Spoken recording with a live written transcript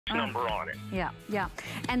number on it. Yeah, yeah.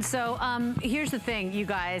 And so here's the thing, you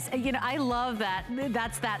guys. You know, I love that.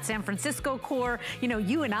 That's that San Francisco core. You know,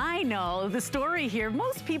 you and I know the story here.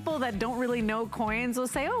 Most people that don't really know coins will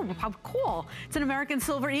say, oh, how cool. It's an American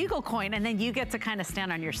Silver Eagle coin. And then you get to kind of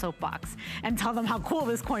stand on your soapbox and tell them how cool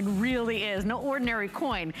this coin really is. No ordinary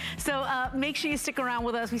coin. So make sure you stick around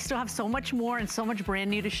with us. We still have so much more and so much brand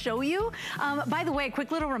new to show you. By the way,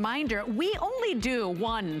 quick little reminder, we only do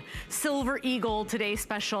one Silver Eagle Today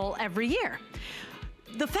special every year.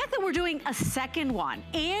 The fact that we're doing a second one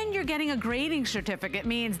and you're getting a grading certificate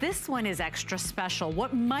means this one is extra special.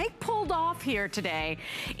 What Mike pulled off here today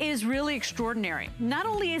is really extraordinary. Not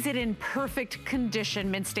only is it in perfect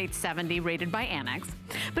condition, Mint State 70 rated by Annex,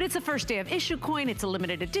 but it's a first day of issue coin, it's a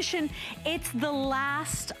limited edition, it's the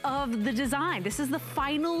last of the design. This is the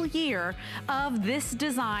final year of this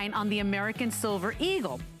design on the American Silver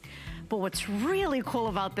Eagle. But what's really cool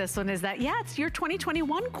about this one is that, yeah, it's your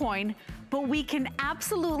 2021 coin, but we can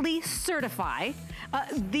absolutely certify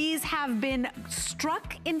these have been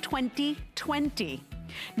struck in 2020.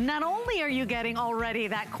 Not only are you getting already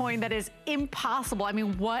that coin that is impossible, I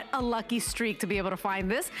mean, what a lucky streak to be able to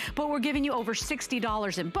find this, but we're giving you over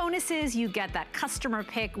 $60 in bonuses. You get that customer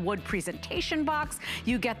pick wood presentation box.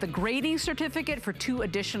 You get the grading certificate for 2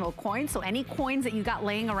 additional coins. So any coins that you got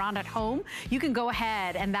laying around at home, you can go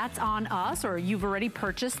ahead and that's on us, or you've already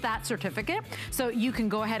purchased that certificate. So you can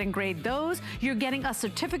go ahead and grade those. You're getting a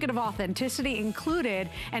certificate of authenticity included,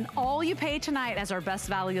 and all you pay tonight as our best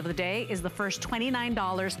value of the day is the first $29.99.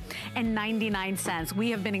 We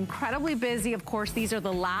have been incredibly busy. Of course, these are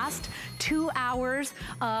the last 2 hours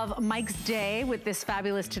of Mike's day with this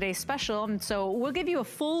fabulous Today special. And so we'll give you a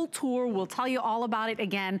full tour. We'll tell you all about it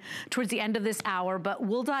again towards the end of this hour, but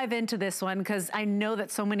we'll dive into this one because I know that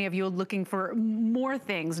so many of you are looking for more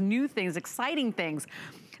things, new things, exciting things.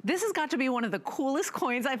 This has got to be one of the coolest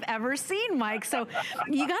coins I've ever seen, Mike. So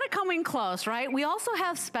you got to come in close, right? We also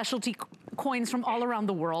have specialty coins from all around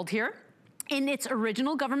the world here. In its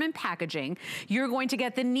original government packaging, you're going to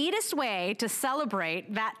get the neatest way to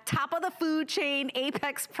celebrate that top of the food chain,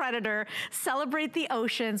 apex predator, celebrate the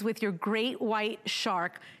oceans with your great white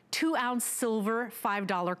shark 2-ounce silver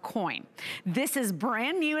 $5 coin. This is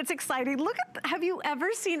brand new, it's exciting. Look at, have you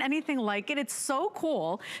ever seen anything like it? It's so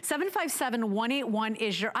cool. 757-181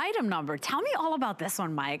 is your item number. Tell me all about this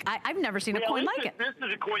one, Mike. I've never seen a coin like it. This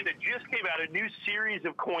is a coin that just came out, a new series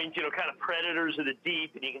of coins, you know, kind of predators of the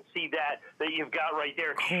deep, and you can see that you've got right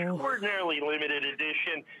there. Cool. Extraordinarily limited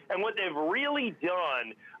edition. And what they've really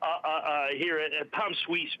done here at Tom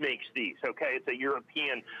Suisse makes these, okay? It's a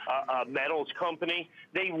European metals company.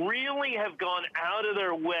 They really have gone out of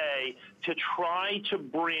their way to try to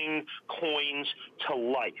bring coins to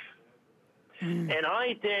life. And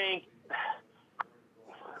I think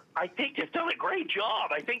they've done a great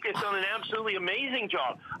job. I think they've done an absolutely amazing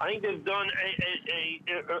job. I think they've done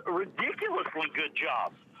a ridiculously good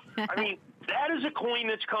job. I mean, that is a coin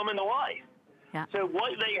that's coming to life. Yeah. So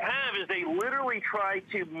what they have is they literally try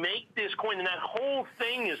to make this coin, and that whole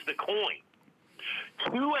thing is the coin.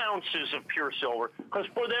 2 ounces of pure silver, because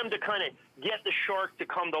for them to kind of get the shark to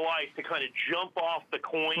come to life, to kind of jump off the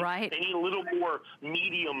coin, right, they need a little more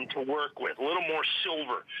medium to work with, a little more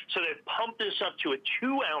silver. So they've pumped this up to a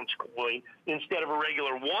 2-ounce coin instead of a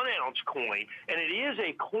regular 1-ounce coin, and it is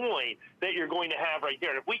a coin that you're going to have right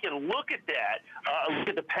there. And if we can look at that, look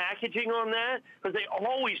at the packaging on that, because they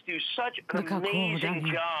always do such an amazing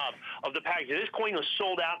job of the packaging. This coin was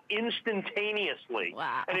sold out instantaneously.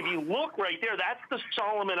 Wow. And if you look right there, that's the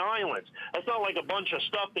Solomon Islands. That's not like a bunch of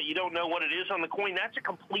stuff that you don't know what it is on the coin. That's a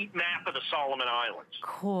complete map of the Solomon Islands.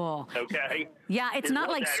 Cool. Okay? Yeah, it's not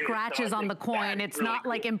like scratches on the coin. It's really not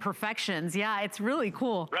like imperfections. Yeah, it's really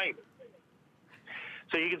cool. Right.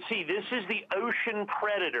 So you can see this is the Ocean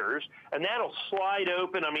Predators, and that'll slide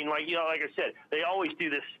open. I mean, like I said, they always do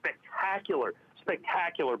this spectacular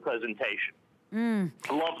presentation.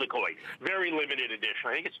 Love the coin. Very limited edition.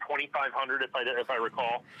 I think it's 2,500 if I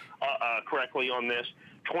recall correctly on this.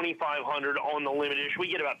 2,500 on the limited edition. We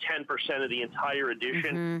get about 10% of the entire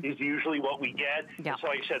edition is usually what we get. Yeah. So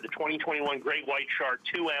like I said, the 2021 Great White Shark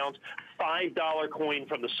 2-ounce $5 coin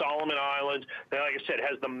from the Solomon Islands. Now, like I said, it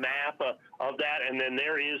has the map of that, and then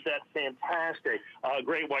there is that fantastic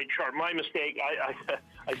Great White Shark. My mistake.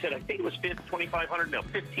 I said I think it was 2,500. No,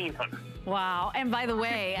 1,500. Wow. And by the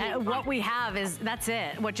way, what we have is, that's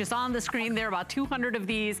it. What is on the screen there, about 200 of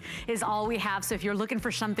these is all we have. So if you're looking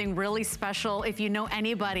for something really special, if you know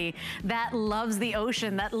anybody that loves the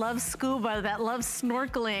ocean, that loves scuba, that loves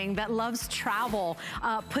snorkeling, that loves travel,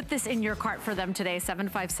 put this in your cart for them today.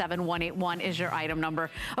 757181 is your item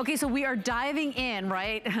number. Okay, so we are diving in,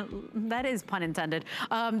 right? That is pun intended,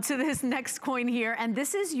 to this next coin here. And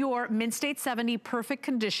this is your Mint State 70 perfect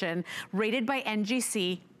condition, rated by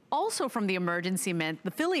NGC. Also from the Emergency Mint,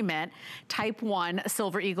 the Philly Mint, Type 1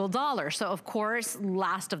 Silver Eagle dollar. So of course,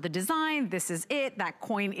 last of the design, this is it. That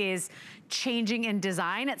coin is changing in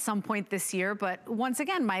design at some point this year. But once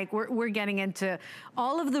again, Mike, we're getting into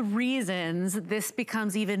all of the reasons this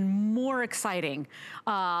becomes even more exciting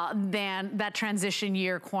than that transition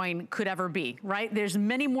year coin could ever be, right? There's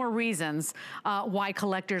many more reasons why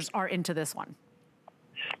collectors are into this one.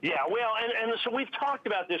 Yeah, well, and so we've talked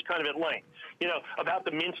about this kind of at length, you know, about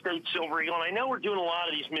the Mint State Silver Eagle. And I know we're doing a lot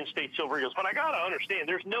of these Mint State Silver Eagles, but I got to understand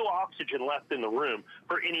there's no oxygen left in the room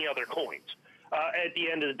for any other coins. At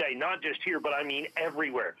the end of the day, not just here, but I mean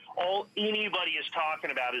everywhere. All anybody is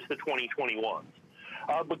talking about is the 2021.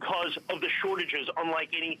 Because of the shortages, unlike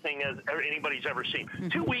anything anybody's ever seen.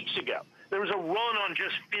 2 weeks ago, there was a run on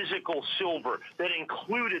just physical silver that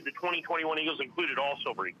included the 2021 Eagles, included all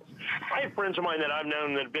silver Eagles. I have friends of mine that I've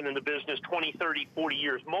known that have been in the business 20, 30, 40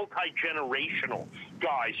 years, multi-generational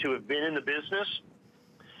guys who have been in the business.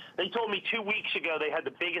 They told me 2 weeks ago they had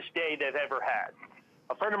the biggest day they've ever had.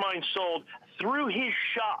 A friend of mine sold, through his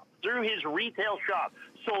shop, through his retail shop,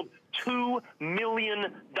 sold $2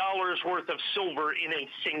 million worth of silver in a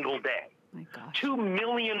single day. My gosh. $2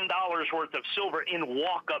 million worth of silver in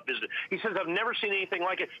walk-up business. He says, I've never seen anything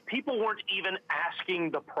like it. People weren't even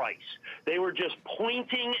asking the price. They were just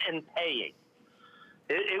pointing and paying.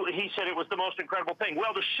 He said it was the most incredible thing.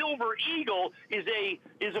 Well, the Silver Eagle is a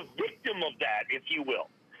victim of that, if you will.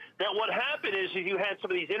 That what happened is you had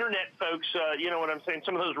some of these internet folks, you know what I'm saying,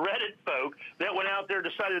 some of those Reddit folk that went out there,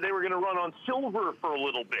 decided they were going to run on silver for a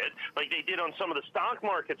little bit, like they did on some of the stock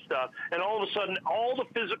market stuff, and all of a sudden, all the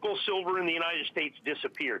physical silver in the United States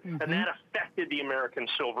disappeared, and that affected the American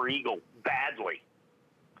Silver Eagle badly.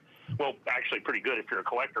 Well, actually pretty good if you're a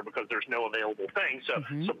collector, because there's no available thing, so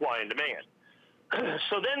supply and demand.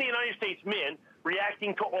 So then the United States Mint,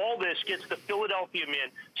 reacting to all this, gets the Philadelphia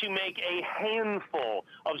Mint to make a handful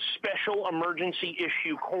of special emergency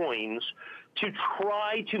issue coins to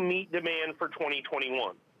try to meet demand for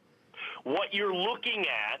 2021. What you're looking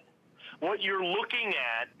at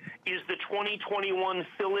is the 2021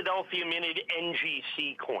 Philadelphia Minted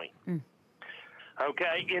NGC coin.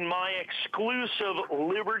 Okay, in my exclusive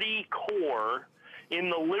Liberty Core. In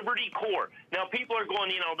the Liberty Core. Now, people are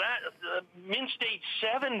going, you know, that Mint State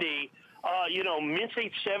 70, you know, Mint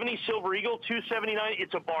State 70 Silver Eagle, $279,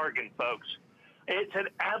 it's a bargain, folks. It's an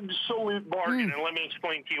absolute bargain, and let me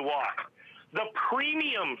explain to you why. The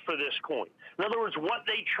premium for this coin, in other words, what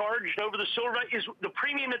they charged over the silver, is the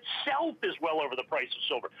premium itself is well over the price of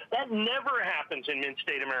silver. That never happens in Mint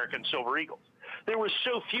State American Silver Eagles. There were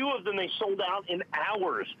so few of them, they sold out in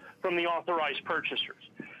hours from the authorized purchasers.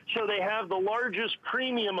 So they have the largest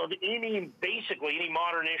premium of basically any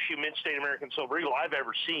modern issue Mint State American Silver Eagle I've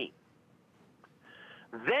ever seen.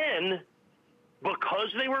 Then,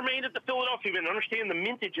 because they were made at the Philadelphia Mint, understand the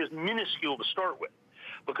mintage is minuscule to start with.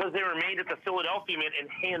 Because they were made at the Philadelphia Mint and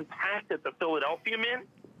hand-packed at the Philadelphia Mint,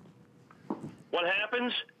 what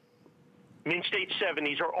happens? Mint State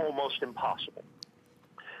 70s are almost impossible.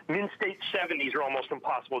 Mint State 70s are almost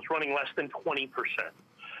impossible. It's running less than 20%.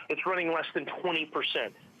 It's running less than 20%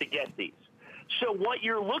 to get these. So what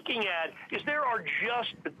you're looking at is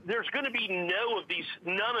there's going to be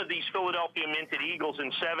none of these Philadelphia Minted Eagles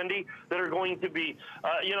in 70 that are going to be,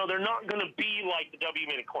 you know, they're not going to be like the W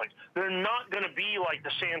Minted coins. They're not going to be like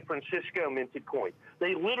the San Francisco Minted coin.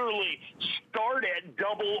 They literally start at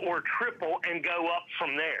double or triple and go up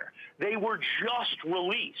from there. They were just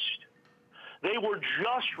released. They were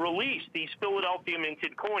just released, these Philadelphia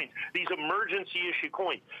Minted coins, these emergency issue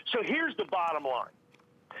coins. So here's the bottom line.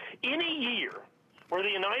 In a year where the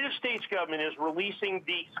United States government is releasing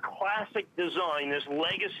this classic design, this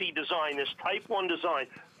legacy design, this Type 1 design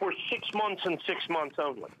for 6 months and 6 months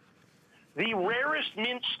only, the rarest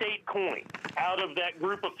Mint State coin out of that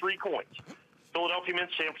group of 3 coins, Philadelphia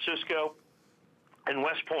Mint, San Francisco, and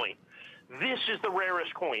West Point, this is the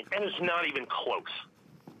rarest coin, and it's not even close.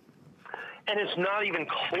 And it's not even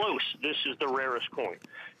close. This is the rarest coin.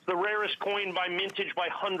 It's the rarest coin by mintage by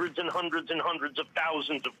hundreds and hundreds and hundreds of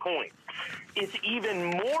thousands of coins. It's even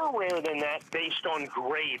more rare than that based on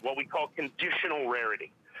grade, what we call conditional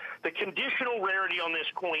rarity. The conditional rarity on this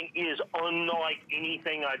coin is unlike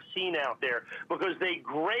anything I've seen out there because they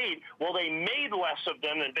grade, well, they made less of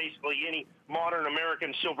them than basically any modern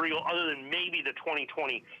American silver eagle other than maybe the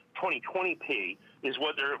 2020P is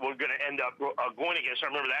what we're going to end up going against.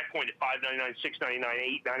 I remember that coin at $5.99,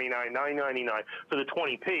 $6.99, $8.99, $9.99 for the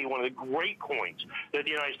 20P, one of the great coins that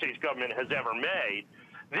the United States government has ever made.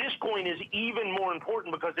 This coin is even more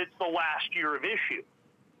important because it's the last year of issue.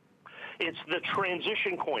 It's the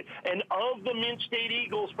transition coin. And of the mint state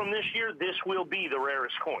eagles from this year, this will be the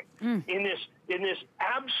rarest coin. In this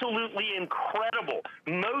absolutely incredible,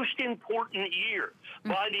 most important year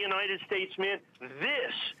by the United States Mint,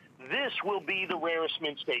 this will be the rarest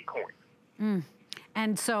mint state coin.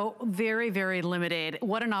 And so very, very limited.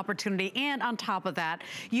 What an opportunity. And on top of that,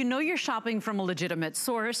 you know you're shopping from a legitimate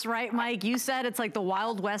source, right, Mike? You said it's like the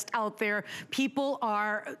Wild West out there. People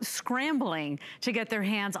are scrambling to get their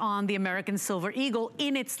hands on the American Silver Eagle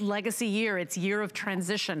in its legacy year, its year of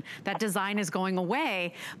transition. That design is going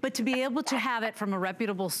away. But to be able to have it from a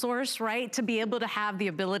reputable source, right, to be able to have the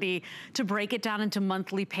ability to break it down into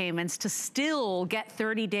monthly payments, to still get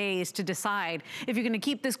 30 days to decide if you're going to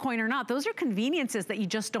keep this coin or not, those are conveniences that you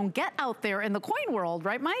just don't get out there in the coin world,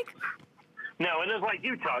 right, Mike? No, and it's like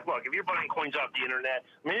you talk. Look, if you're buying coins off the internet,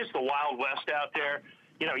 I mean, it's the Wild West out there.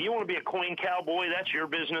 You know, you want to be a coin cowboy, that's your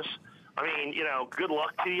business. I mean, you know, good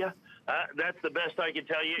luck to you. That's the best I can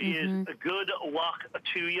tell you is good luck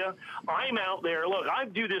to you. I'm out there. Look, I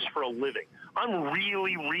do this for a living. I'm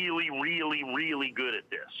really, really, really, really good at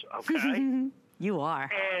this, okay? You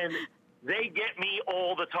are. And they get me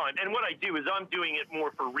all the time. And what I do is I'm doing it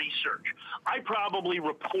more for research. I probably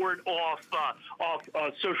report off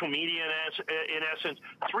social media, in essence,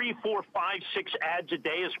 3, 4, 5, 6 ads a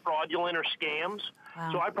day as fraudulent or scams.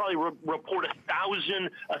 Wow. So I probably report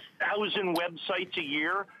 1,000 websites a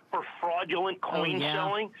year for fraudulent coin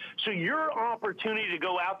selling. So your opportunity to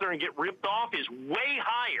go out there and get ripped off is way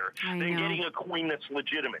higher than getting a coin that's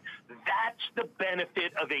legitimate. That's the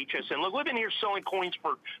benefit of HSN. Look, we've been here selling coins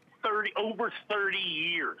for over 30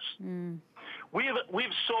 years.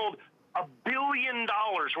 We've sold $1 billion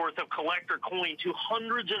worth of collector coin to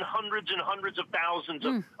hundreds and hundreds and hundreds of thousands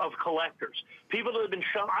of collectors. People that have been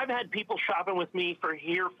I've had people shopping with me for 2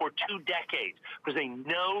 decades because they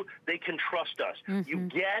know they can trust us. You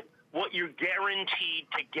get what you're guaranteed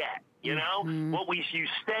to get. You know,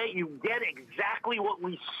 you get exactly what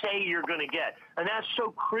we say you're going to get. And that's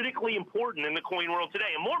so critically important in the coin world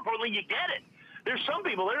today. And more importantly, you get it. There's some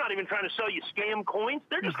people, they're not even trying to sell you scam coins.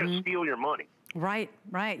 They're just going to steal your money. Right,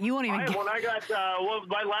 right. You won't even get... When I got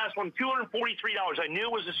my last one, $243. I knew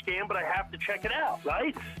it was a scam, but I have to check it out,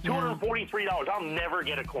 right? $243. I'll never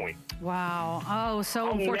get a coin. Wow. Oh, so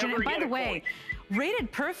unfortunate. And by the way,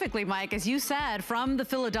 rated perfectly, Mike, as you said, from the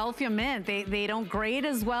Philadelphia Mint. They don't grade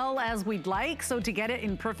as well as we'd like, so to get it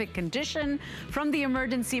in perfect condition from the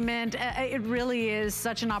Emergency Mint, it really is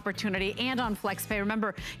such an opportunity. And on FlexPay,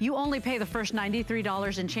 remember, you only pay the first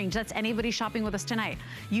 $93 and change. That's anybody shopping with us tonight.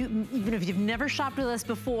 Even if you've never shopped with us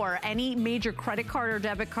before, any major credit card or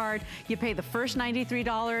debit card, you pay the first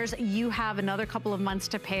 $93. You have another couple of months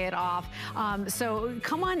to pay it off. So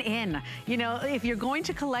come on in. You know, if you're going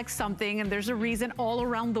to collect something, and there's a reason all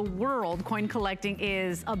around the world coin collecting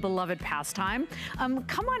is a beloved pastime,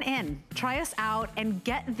 come on in, try us out, and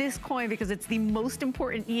get this coin because it's the most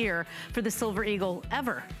important year for the Silver Eagle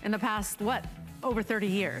ever in the past, over 30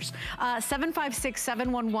 years.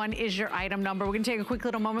 756-711 is your item number. We're gonna take a quick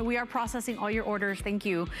little moment. We are processing all your orders. Thank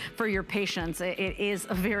you for your patience. It is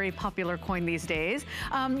a very popular coin these days.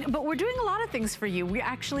 But we're doing a lot of things for you. We're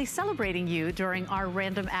actually celebrating you during our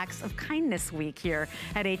Random Acts of Kindness week here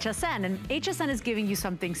at HSN. And HSN is giving you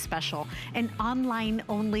something special, an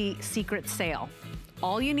online-only secret sale.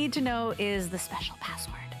 All you need to know is the special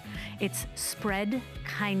password. It's spread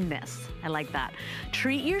kindness. I like that.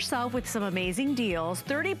 Treat yourself with some amazing deals.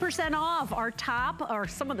 30% off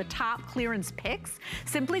some of the top clearance picks.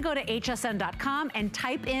 Simply go to hsn.com and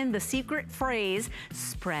type in the secret phrase,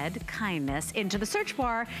 spread kindness, into the search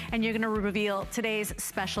bar, and you're gonna reveal today's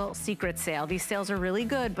special secret sale. These sales are really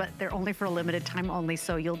good, but they're only for a limited time only,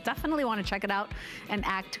 so you'll definitely wanna check it out and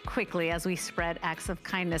act quickly as we spread acts of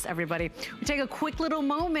kindness, everybody. We take a quick little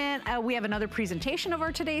moment. We have another presentation of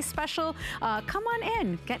our today's special. Come on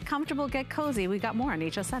in, get comfortable, get cozy. We got more on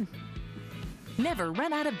HSN. Never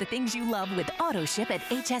run out of the things you love with auto ship at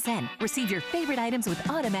HSN. Receive your favorite items with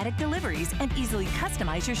automatic deliveries and easily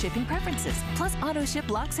customize your shipping preferences. Plus, auto ship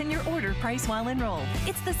locks in your order price while enrolled.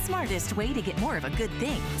 It's the smartest way to get more of a good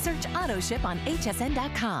thing. Search auto ship on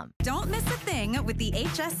hsn.com. Don't miss a thing with the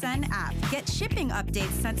HSN app. Get shipping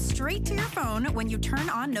updates sent straight to your phone when you turn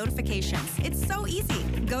on notifications. It's so easy.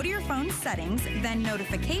 Go to your phone's settings, then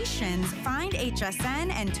notifications, find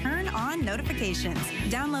HSN, and turn on notifications.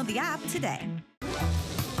 Download the app today.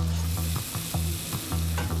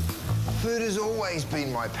 Food has always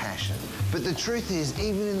been my passion, but the truth is,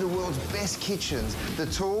 even in the world's best kitchens, the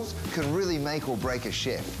tools can really make or break a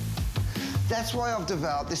chef. That's why I've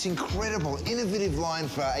developed this incredible, innovative line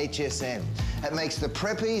for HSN. It makes the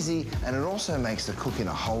prep easy, and it also makes the cooking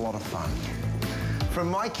a whole lot of fun.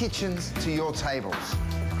 From my kitchens to your tables.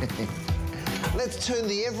 Let's turn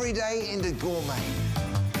the everyday into gourmet.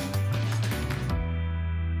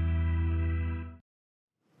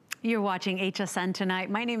 You're watching HSN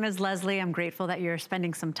tonight. My name is Leslie. I'm grateful that you're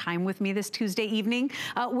spending some time with me this Tuesday evening.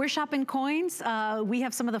 We're shopping coins. We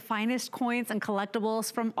have some of the finest coins and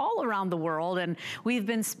collectibles from all around the world, and we've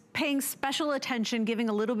been paying special attention, giving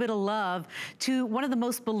a little bit of love to one of the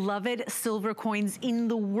most beloved silver coins in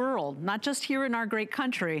the world, not just here in our great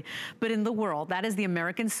country, but in the world. That is the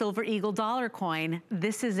American Silver Eagle dollar coin.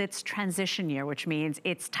 This is its transition year, which means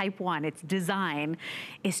its type 1, its design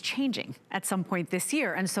is changing at some point this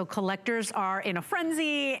year. And so collectors are in a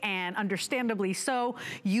frenzy, and understandably so.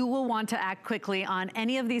 You will want to act quickly on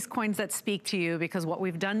any of these coins that speak to you, because what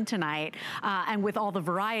we've done tonight, and with all the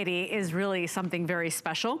variety, is really something very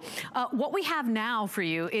special. What we have now for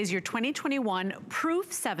you is your 2021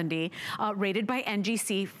 Proof 70, rated by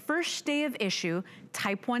NGC, first day of issue,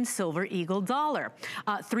 Type 1 Silver Eagle dollar.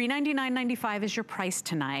 $399.95 is your price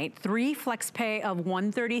tonight. 3 flex pay of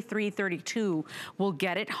 $133.32 will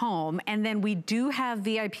get it home. And then we do have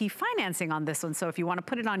VIP financing on this one. So if you want to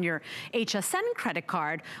put it on your HSN credit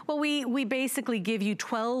card, well, we basically give you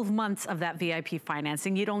 12 months of that VIP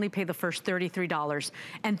financing. You'd only pay the first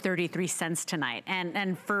 $33.33 tonight.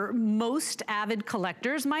 And for most avid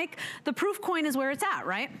collectors, Mike, the Proof coin is where it's at,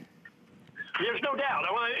 right? There's no doubt.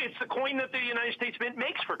 It's the coin that the United States Mint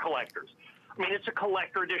makes for collectors. I mean, it's a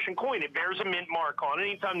collector edition coin. It bears a mint mark on it.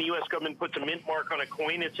 Anytime the U.S. government puts a mint mark on a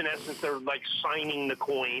coin, it's in essence they're like signing the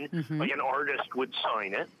coin, like an artist would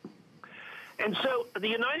sign it. And so the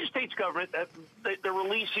United States government, they're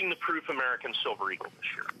releasing the Proof American Silver Eagle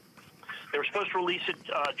this year. They were supposed to release it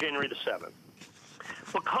January the 7th.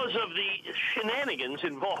 Because of the shenanigans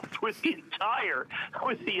involved with the entire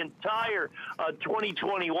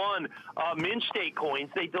 2021 Mint State coins,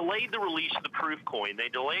 they delayed the release of the Proof coin. They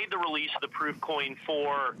delayed the release of the Proof coin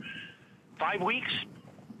for 5 weeks.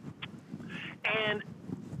 And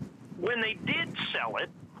when they did sell it,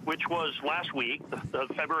 which was last week, the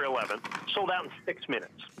February 11th, sold out in 6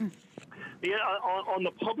 minutes. On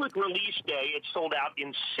the public release day, it sold out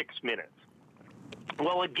in 6 minutes.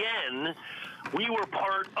 Well, again, we were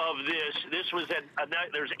part of this. This was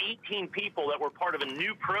there's 18 people that were part of a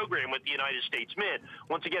new program with the United States Mint.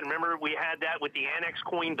 Once again, remember we had that with the Annex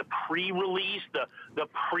coin, the pre-release, the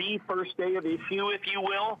pre-first day of issue, if you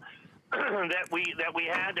will, that we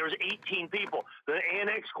had. There was 18 people. The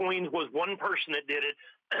Annex coins was one person that did it.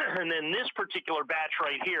 And then this particular batch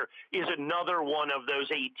right here is another one of those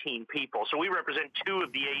 18 people. So we represent 2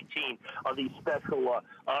 of the 18 of these special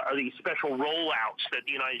rollouts that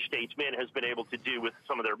the United States Mint has been able to do with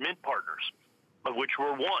some of their mint partners, of which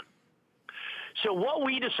we're one. So what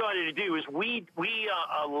we decided to do is we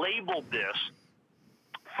labeled this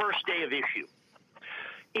first day of issue.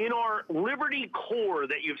 In our Liberty Core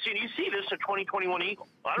that you've seen, you see this a 2021 Eagle.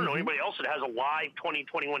 I don't know anybody else that has a live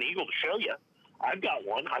 2021 Eagle to show you. I've got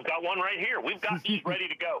one. I've got one right here. We've got these ready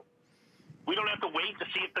to go. We don't have to wait to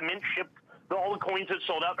see if the Mint shipped all the coins that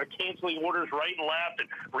sold out. They're canceling orders right and left and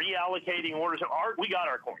reallocating orders. We got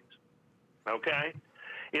our coins, okay?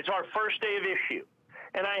 It's our first day of issue.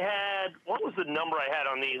 And I had, what was the number I had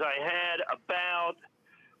on these? I had about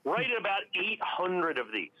 800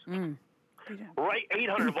 of these. Right,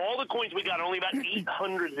 800 of all the coins we got, only about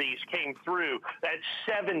 800 of these came through. That's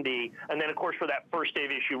 70, and then of course for that first day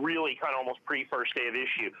of issue, really kind of almost pre-first day of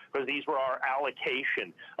issue, because these were our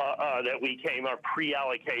allocation that we came, our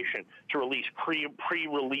pre-allocation to release,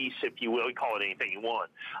 pre-release, if you will, you call it anything you want,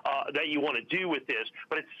 that you want to do with this.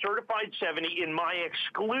 But it's certified 70 in my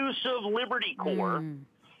exclusive Liberty Core. And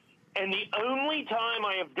the only time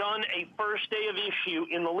I have done a first day of issue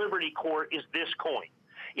in the Liberty Core is this coin.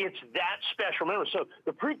 It's that special. Remember, so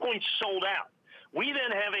the Proof coin's sold out. We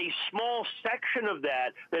then have a small section of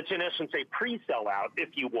that that's in essence a pre-sell out,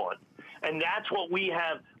 if you want. And that's what we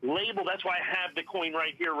have labeled. That's why I have the coin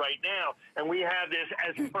right here, right now. And we have this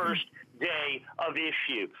as first day of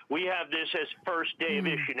issue. We have this as first day of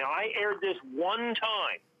issue. Now, I aired this one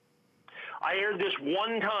time. Prior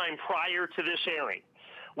to this airing.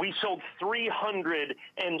 We sold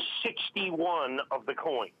 361 of the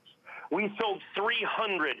coins. We sold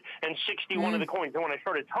 361 of the coins. And when I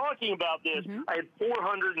started talking about this, I had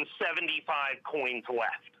 475 coins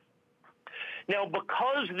left. Now,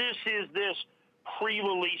 because this is this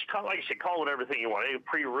pre-release, like I said, call it everything you want,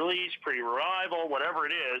 pre-release, pre-arrival, whatever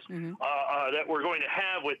it is that we're going to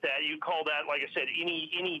have with that, you call that, like I said,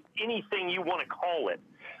 anything you want to call it.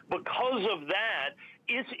 Because of that,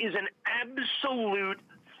 it is an absolute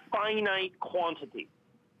finite quantity.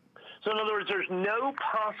 So in other words, there's no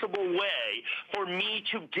possible way for me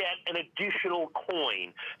to get an additional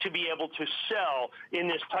coin to be able to sell in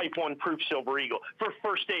this Type 1 Proof Silver Eagle for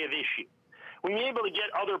first day of issue. We were able to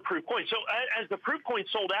get other proof coins. So as the proof coin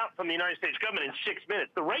sold out from the United States government in 6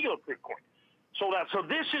 minutes, the regular proof coin sold out. So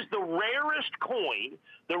this is the rarest coin,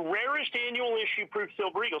 the rarest annual issue Proof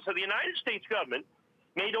Silver Eagle. So the United States government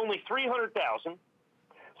made only 300,000,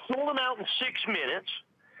 sold them out in 6 minutes,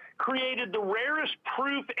 created the rarest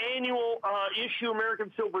proof annual issue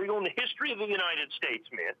American Silver Eagle in the history of the United States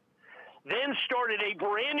Mint, then started a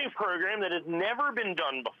brand new program that has never been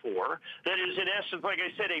done before, that is in essence, like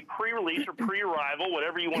I said, a pre-release or pre-arrival,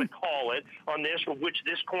 whatever you want to call it, on this, of which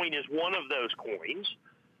this coin is one of those coins.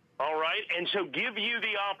 All right, and so give you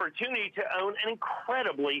the opportunity to own an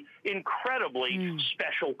incredibly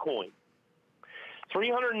special coin.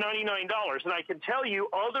 $399, and I can tell you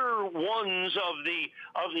other ones of the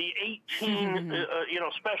 18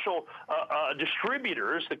 special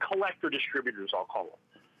distributors, the collector distributors, I'll call them,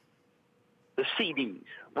 the CDs.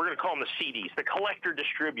 We're going to call them the CDs, the collector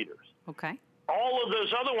distributors. Okay. All of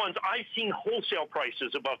those other ones, I've seen wholesale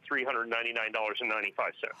prices above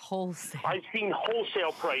 $399.95. Wholesale. I've seen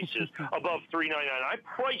wholesale prices above $399. I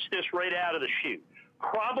priced this right out of the chute.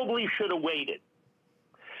 Probably should have waited.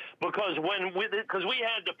 Because we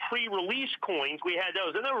had the pre-release coins, we had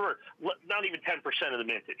those, and there were not even 10% of the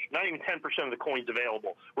mintage, not even 10% of the coins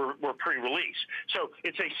available were pre-release. So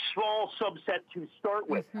it's a small subset to start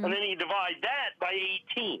with, and then you divide that by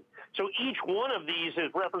 18. So each one of these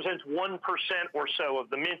represents 1% or so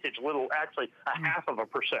of the mintage. Actually, a half of a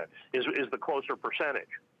percent is the closer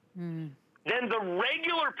percentage. Then the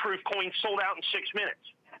regular proof coins sold out in 6 minutes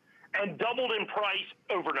and doubled in price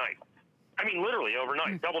overnight. I mean, literally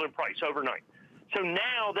overnight, doubled in price overnight. So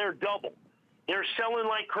now they're double. They're selling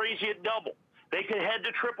like crazy at double. They can head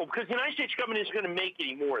to triple because the United States government isn't going to make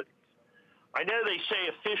any more of these. I know they say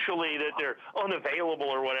officially that they're unavailable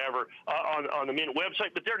or whatever on the Mint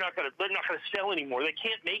website, but they're not going to sell anymore. They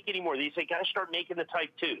can't make any more of these. They got to start making the Type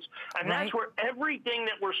 2s, and that's where everything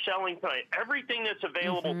that we're selling tonight, everything that's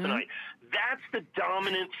available tonight, that's the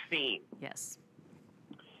dominant theme. Yes.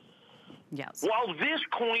 Yes. While this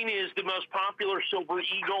coin is the most popular Silver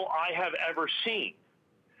Eagle I have ever seen,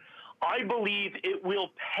 I believe it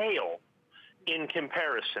will pale in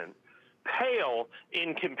comparison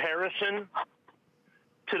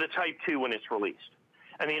to the Type 2 when it's released.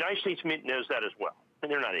 And the United States Mint knows that as well. And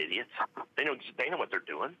they're not idiots. They know what they're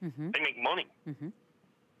doing. They make money.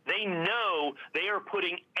 They know they are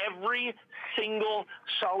putting every single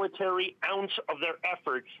solitary ounce of their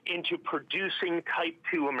effort into producing Type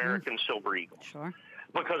 2 American Silver Eagles. Sure.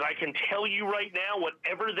 Because I can tell you right now,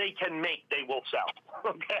 whatever they can make, they will sell.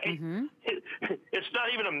 Okay? It's not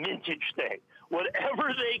even a mintage thing.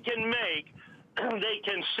 Whatever they can make, they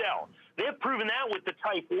can sell. They've proven that with the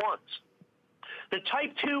Type 1s. The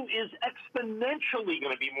Type 2 is exponentially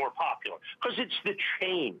going to be more popular because it's the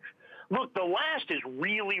change. Look, the last is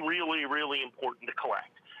really, really, really important to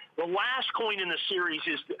collect. The last coin in the series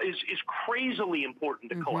is crazily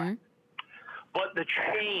important to collect. But the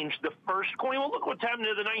change, the first coin, well, look what's happened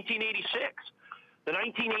to the 1986. The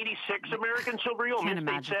 1986 American Silver Eagle,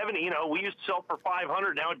 Mint-State 70, we used to sell for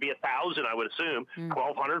 $500. Now it'd be $1,000, I would assume.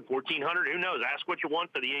 $1,200, $1,400, who knows? Ask what you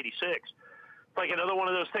want for the 86. It's like another one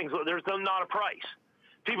of those things. There's not a price.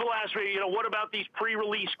 People ask me, what about these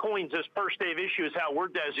pre-release coins? This first day of issue is how we're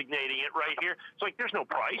designating it right here. It's like there's no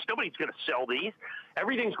price. Nobody's going to sell these.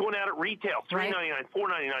 Everything's going out at retail, $3.99,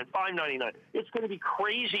 $4.99, $5.99. It's going to be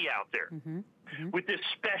crazy out there with this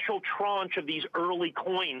special tranche of these early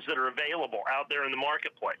coins that are available out there in the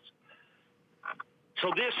marketplace.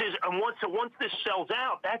 So this is, and once this sells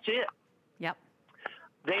out, that's it. Yep.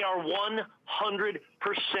 They are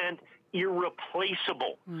 100%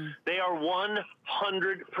 irreplaceable. They are 100%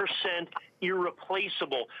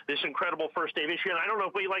 irreplaceable, this incredible first day of issue. And I don't know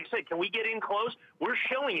if we, like I said, can we get in close? We're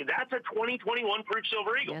showing you that's a 2021 Proof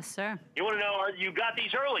Silver Eagle. Yes, sir. You want to know, you got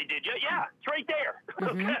these early, did you? Yeah, it's right there.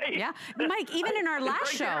 Okay. Yeah, Mike, even in our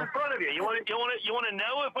last show. Right in front of you. You want to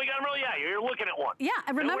know if we got them early? Yeah, you're looking at one. Yeah,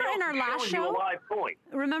 remember in our last show.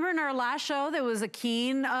 Remember in our last show, there was a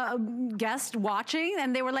keen guest watching,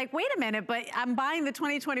 and they were like, "Wait a minute, but I'm buying the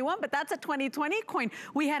 2021, but that's a 2020 coin.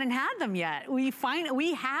 We hadn't had them yet. We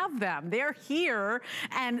have them. They're here,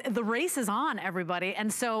 and the race is on, everybody.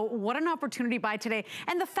 And so, what an opportunity buy today.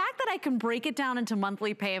 And the fact that I can break it down into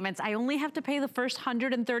monthly payments, I only have to pay the first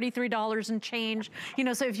 $133 and change. You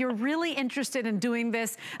know, so if you're really interested in doing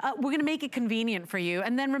this, we're going to make it convenient for you.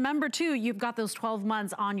 And then remember too, you've got those 12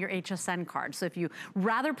 months on your HSN card. So if you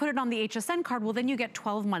rather put it on the HSN card, well, then you get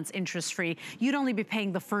 12 months interest free. You'd only be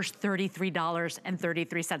paying the first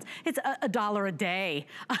 $33.33. It's $1 a day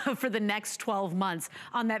for the next 12 months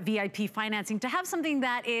on that VIP financing to have something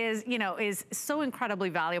that is, you know, is so incredibly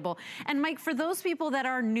valuable. And Mike, for those people that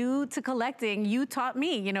are new to collecting, you taught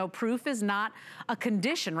me, you know, proof is not a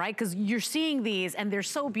condition, right? Because you're seeing these and they're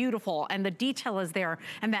so beautiful and the detail is there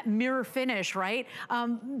and that mirror finish, right?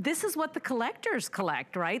 This is what the collectors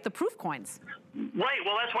collect, right? The proof coins. Right,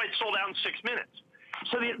 well, that's why it sold out in 6 minutes.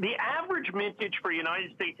 So the average mintage for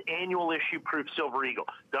United States annual issue Proof Silver Eagle,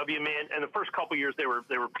 W-Mint, and the first couple years they were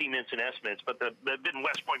P-Mints and S-Mints, but they've been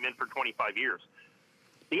West Point Mint for 25 years.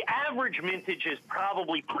 The average mintage is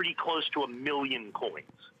probably pretty close to 1 million coins.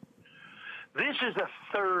 This is a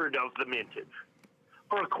third of the mintage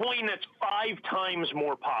for a coin that's 5 times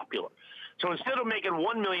more popular. So instead of making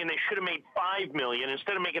 1 million, they should have made 5 million.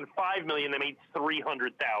 Instead of making 5 million, they made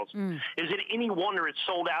 300,000. Is it any wonder it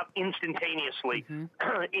sold out instantaneously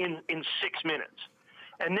in 6 minutes?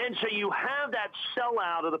 And then so you have that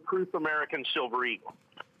sellout of the Proof American Silver Eagle.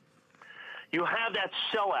 You have that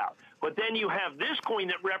sellout, but then you have this coin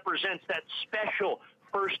that represents that special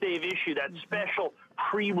first day of issue, that special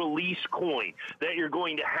pre-release coin that you're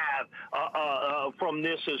going to have from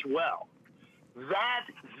this as well. That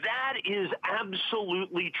is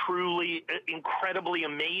absolutely, truly, incredibly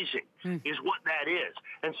amazing, is what that is.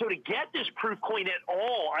 And so to get this proof coin at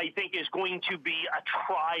all, I think, is going to be a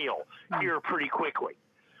trial here pretty quickly.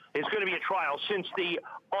 It's going to be a trial since the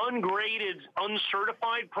ungraded,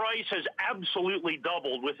 uncertified price has absolutely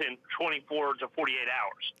doubled within 24 to 48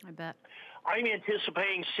 hours. I bet. I'm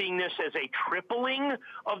anticipating seeing this as a tripling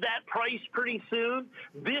of that price pretty soon.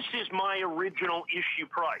 This is my original issue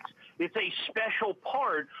price. It's a special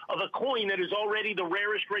part of a coin that is already the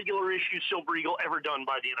rarest regular issue Silver Eagle ever done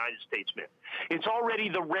by the United States Mint. It's already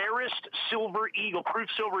the rarest Silver Eagle, Proof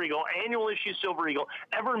Silver Eagle, annual issue Silver Eagle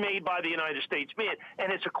ever made by the United States Mint.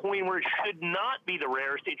 And it's a coin where it should not be the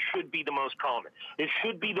rarest. It should be the most common. It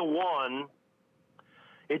should be the one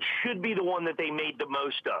that they made the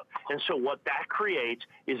most of. And so what that creates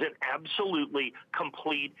is an absolutely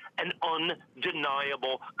complete and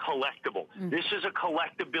undeniable collectible. This is a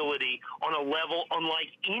collectability on a level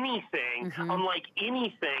unlike anything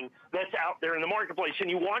that's out there in the marketplace. And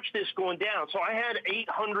you watch this going down. So I had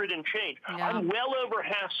 800 and change. I'm well over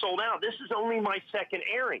half sold out. This is only my second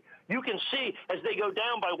airing. You can see as they go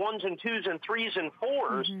down by 1s and 2s and 3s and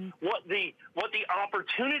 4s what the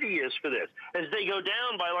opportunity is for this. As they go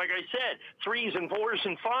down by, like I said, 3s and 4s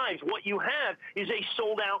and 5s, what you have is a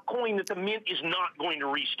sold-out coin that the Mint is not going to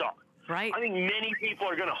restock. Right. I think many people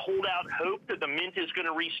are going to hold out hope that the Mint is going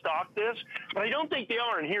to restock this, but I don't think they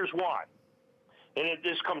are, and here's why. And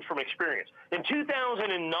this comes from experience. In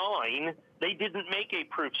 2009, they didn't make a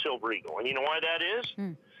Proof Silver Eagle, and you know why that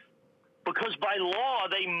is? Because by law,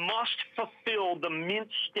 they must fulfill the Mint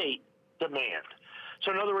State demand. So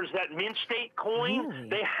in other words, that Mint State coin,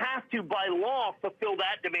 they have to, by law, fulfill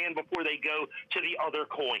that demand before they go to the other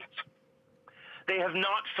coins. They have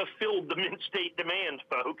not fulfilled the Mint State demand,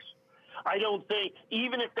 folks. I don't think,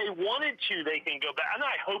 even if they wanted to, they can go back. And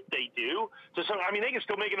I hope they do. I mean, they can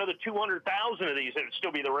still make another 200,000 of these and it'd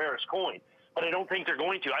still be the rarest coin. But I don't think they're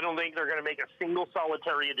going to. I don't think they're going to make a single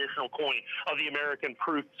solitary additional coin of the American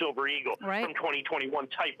Proof Silver Eagle from 2021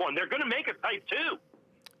 Type 1. They're going to make a Type 2.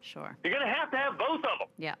 Sure. You're going to have both of them.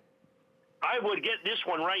 Yeah. I would get this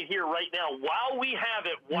one right here, right now, while we have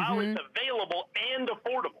it, while it's available and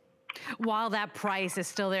affordable. while that price is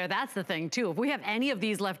still there. That's the thing too. If we have any of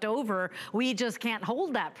these left over, we just can't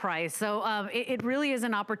hold that price. So it really is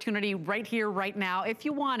an opportunity right here, right now, if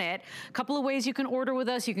you want it. A couple of ways you can order with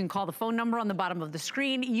us. You can call the phone number on the bottom of the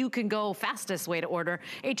screen. You can go fastest way to order,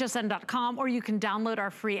 hsn.com, or you can download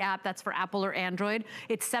our free app. That's for Apple or Android.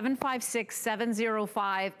 It's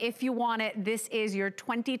 756-705. If you want it, this is your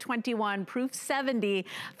 2021 Proof 70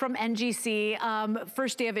 from NGC.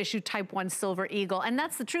 First day of issue Type 1 Silver Eagle. And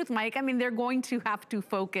that's the truth, Mike. I mean, they're going to have to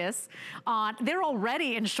focus on, they're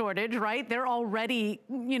already in shortage, right? They're already,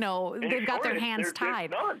 you know, they've got their hands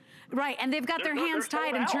tied. Right, and they've got their hands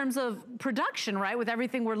tied in terms of production, right? With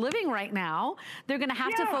everything we're living right now, they're gonna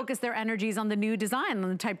have to focus their energies on the new design, on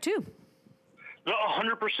the Type 2.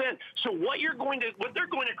 100%. So what they're going to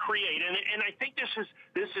create, and I think this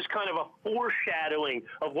is kind of a foreshadowing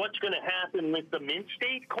of what's going to happen with the Mint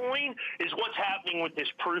State coin, is what's happening with this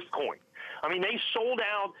Proof coin. I mean, they sold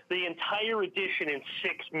out the entire edition in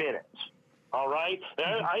 6 minutes. All right,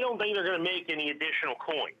 I don't think they're going to make any additional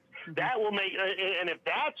coins. That will make, and if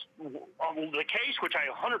that's the case, which I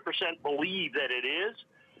 100% believe that it is,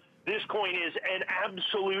 this coin is an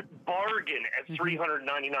absolute bargain at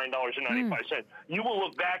 $399.95. You will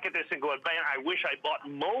look back at this and go, man, I wish I bought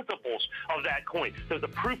multiples of that coin. So the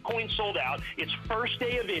Proof coin sold out. It's first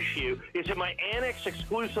day of issue. It's in my Annex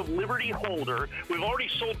exclusive Liberty holder. We've already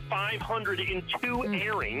sold 500 in 2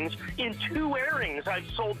 airings. In 2 airings, I've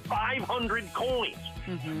sold 500 coins.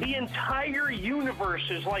 The entire universe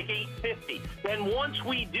is like 850. Then once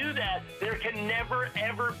we do that, there can never,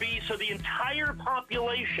 ever be. So the entire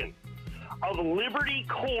population of Liberty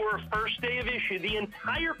Core first day of issue, the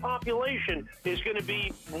entire population is going to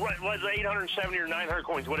be, what was 870 or 900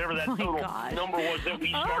 coins, whatever that total number was that we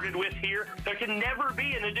started with here. There can never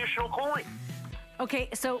be an additional coin. Okay,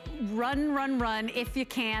 so run if you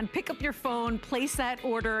can. Pick up your phone, place that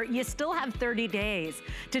order. You still have 30 days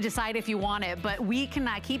to decide if you want it, but we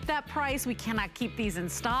cannot keep that price. We cannot keep these in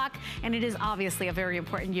stock, and it is obviously a very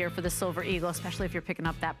important year for the Silver Eagle, especially if you're picking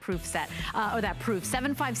up that Proof set, or that Proof.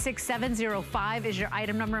 756-705 is your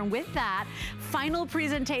item number, and with that, final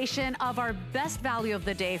presentation of our best value of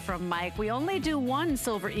the day from Mike. We only do 1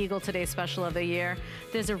 Silver Eagle Today special of the year.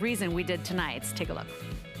 There's a reason we did tonight's. Take a look.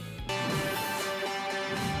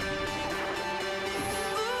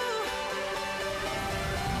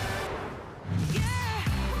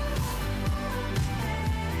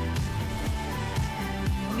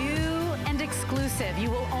 Exclusive. You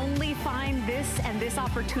will only find this and this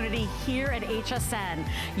opportunity here at HSN.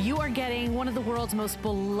 You are getting one of the world's most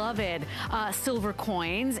beloved silver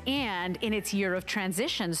coins, and in its year of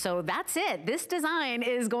transition. So that's it. This design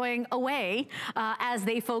is going away as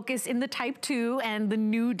they focus in the Type 2 and the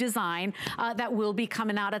new design that will be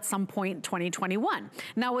coming out at some point in 2021.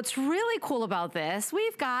 Now, what's really cool about this,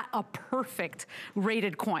 we've got a perfect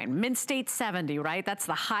rated coin. Mint State 70, right? That's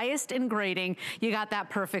the highest in grading. You got that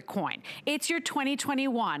perfect coin. It's your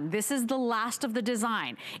 2021. This is the last of the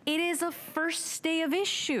design. It is a first day of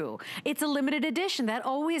issue. It's a limited edition. That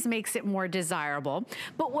always makes it more desirable.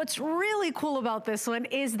 But what's really cool about this one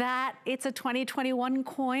is that it's a 2021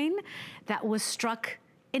 coin that was struck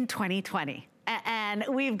in 2020. And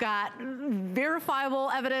we've got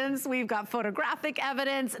verifiable evidence, we've got photographic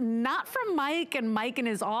evidence, not from Mike and Mike in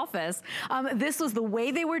his office. This was the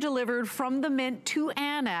way they were delivered from the Mint to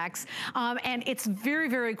Annex, and it's very,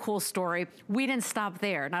 very cool story. We didn't stop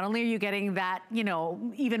there. Not only are you getting that, you know,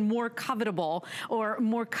 even more covetable or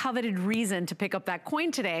more coveted reason to pick up that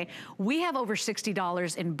coin today, we have over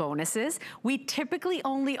 $60 in bonuses. We typically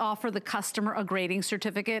only offer the customer a grading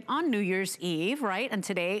certificate on New Year's Eve, right? And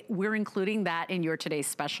today we're including that in your today's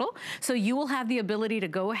special. So you will have the ability to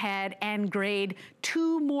go ahead and grade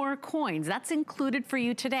 2 more coins. That's included for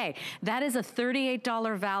you today. That is a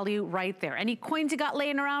 $38 value right there. Any coins you got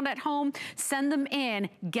laying around at home, send them in,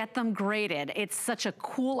 get them graded. It's such a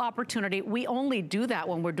cool opportunity. We only do that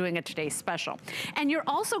when we're doing a today's special. And you're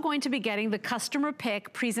also going to be getting the customer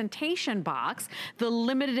pick presentation box, the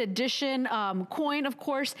limited edition coin, of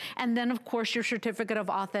course, and then of course your certificate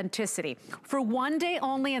of authenticity. For 1 day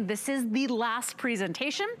only, and this is the last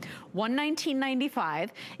presentation, $119.95.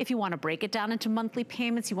 If you want to break it down into monthly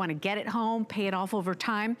payments, you want to get it home, pay it off over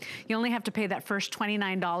time, you only have to pay that first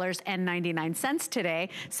 $29.99 today.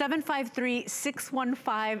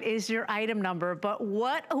 753-615 is your item number. But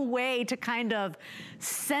what a way to kind of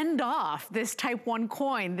send off this Type 1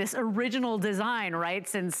 coin, this original design, right?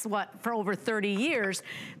 Since what, for over 30 years.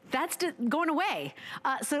 That's going away.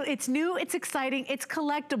 So it's new, it's exciting, it's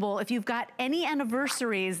collectible. If you've got any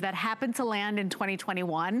anniversaries that happen to land in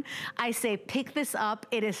 2021, I say pick this up.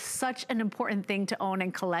 It is such an important thing to own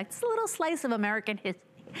and collect. It's a little slice of American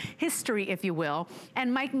history, if you will.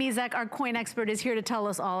 And Mike Mizek, our coin expert, is here to tell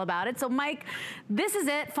us all about it. So Mike, this is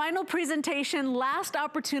it, final presentation, last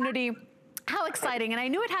opportunity. How exciting. And I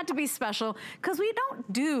knew it had to be special because we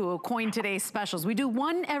don't do Coin Today specials. We do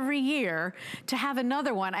one every year. To have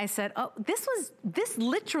another one, I said, oh, this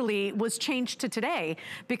literally was changed to today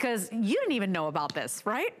because you didn't even know about this,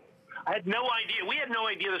 right? I had no idea. We had no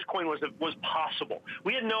idea this coin was possible.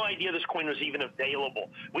 We had no idea this coin was even available.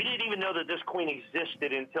 We didn't even know that this coin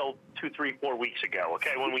existed until 2, 3, 4 weeks ago,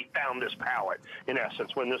 okay, when we found this pallet, in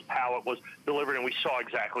essence, when this pallet was delivered and we saw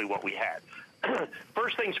exactly what we had.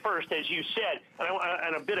 First things first, as you said,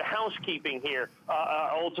 and a bit of housekeeping here,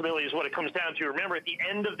 ultimately is what it comes down to. Remember, at the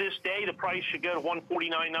end of this day, the price should go to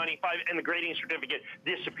 $149.95 and the grading certificate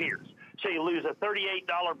disappears. So you lose a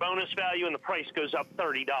 $38 bonus value and the price goes up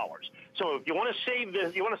 $30. So if you want to save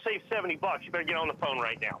this, you want to save $70, you better get on the phone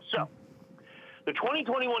right now. So the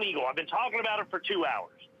 2021 Eagle, I've been talking about it for 2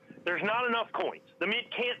 hours. There's not enough coins. The Mint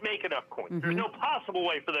can't make enough coins. There's no possible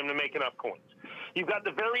way for them to make enough coins. You've got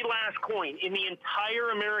the very last coin in the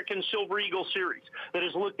entire American Silver Eagle series that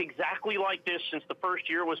has looked exactly like this since the first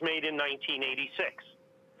year was made in 1986.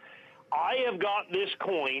 I have got this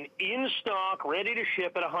coin in stock, ready to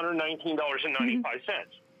ship at $119.95.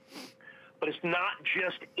 But it's not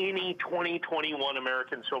just any 2021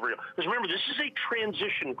 American Silver Eagle. Because remember, this is a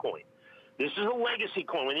transition coin. This is a legacy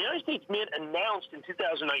coin. When the United States Mint announced in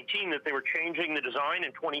 2019 that they were changing the design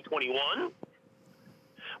in 2021,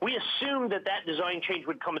 we assumed that that design change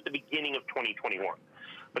would come at the beginning of 2021.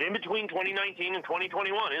 But in between 2019 and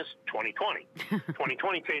 2021 is 2020.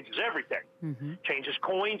 2020 changes everything. Changes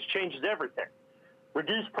coins, changes everything.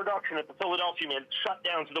 Reduced production at the Philadelphia Mint, shut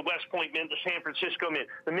down to the West Point Mint, the San Francisco Mint.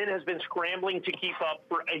 The Mint has been scrambling to keep up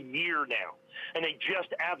for a year now. And they just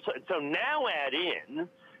absolutely, so now add in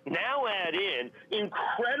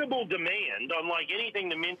incredible demand, unlike anything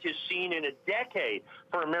the Mint has seen in a decade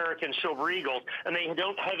for American Silver Eagles, and they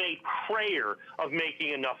don't have a prayer of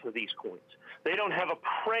making enough of these coins. They don't have a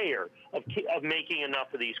prayer of making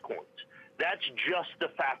enough of these coins. That's just the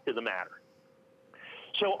fact of the matter.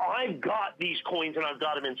 So I've got these coins, and I've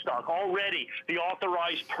got them in stock. Already, the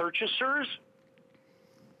authorized purchasers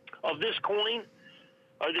of this coin,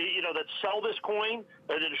 that sell this coin,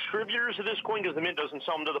 the distributors of this coin, because the Mint doesn't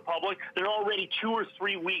sell them to the public, they're already 2 or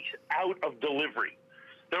 3 weeks out of delivery.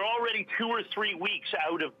 They're already 2 or 3 weeks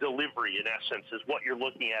out of delivery, in essence, is what you're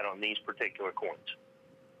looking at on these particular coins.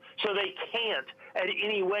 So they can't, at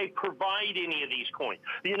any way, provide any of these coins.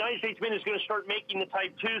 The United States Mint is going to start making the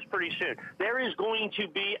Type 2s pretty soon. There is going to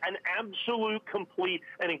be an absolute, complete,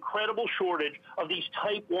 and incredible shortage of these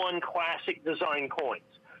Type 1 classic design coins.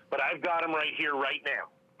 But I've got them right here, right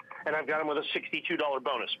now. And I've got them with a $62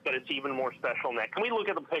 bonus, but it's even more special than that. Can we look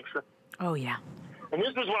at the picture? Oh, yeah. And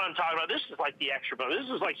this is what I'm talking about. This is like the extra bonus.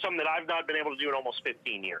 This is like something that I've not been able to do in almost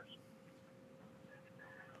 15 years.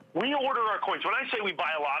 We order our coins. When I say we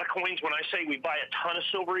buy a lot of coins, when I say we buy a ton of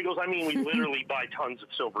Silver Eagles, I mean we literally buy tons of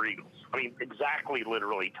Silver Eagles. I mean exactly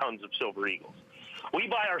literally tons of Silver Eagles. We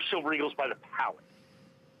buy our Silver Eagles by the pallet.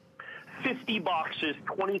 50 boxes,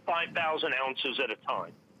 25,000 ounces at a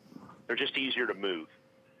time. They're just easier to move.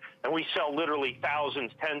 And we sell literally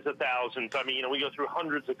thousands, tens of thousands. I mean, we go through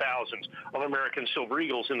hundreds of thousands of American Silver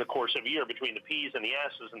Eagles in the course of a year between the P's and the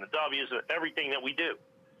S's and the W's and everything that we do.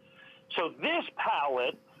 So this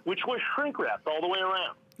pallet, which was shrink wrapped all the way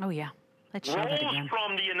around. Oh, yeah. Let's show that again.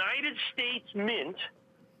 From the United States Mint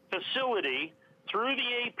facility through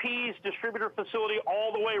the AP's distributor facility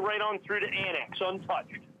all the way right on through to Annex,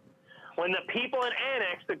 untouched. When the people at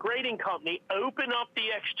Annex, the grading company, open up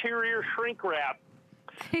the exterior shrink wrap,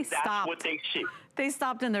 that's what they see. They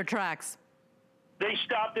stopped in their tracks. They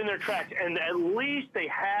stopped in their tracks, and at least they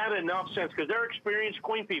had enough sense, because they're experienced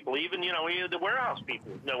coin people, even the warehouse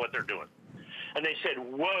people know what they're doing. And they said,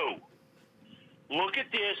 whoa, look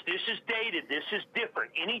at this. This is dated. This is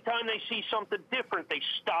different. Anytime they see something different, they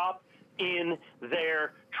stop in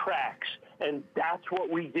their tracks. And that's what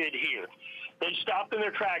we did here. They stopped in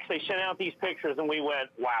their tracks. They sent out these pictures, and we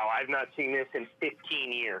went, wow, I've not seen this in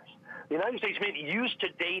 15 years. The United States Mint used to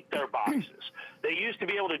date their boxes. They used to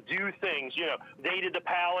be able to do things, dated the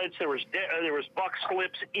pallets. There was buck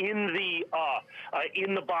slips in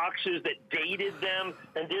the boxes that dated them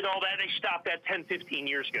and did all that. They stopped that 10, 15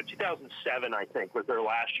 years ago. 2007, I think, was their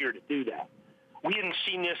last year to do that. We hadn't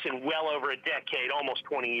seen this in well over a decade, almost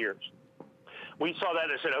 20 years. We saw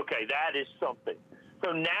that and said, okay, that is something.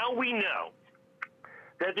 So now we know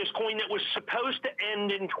that this coin that was supposed to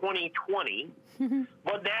end in 2020,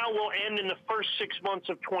 but now will end in the first 6 months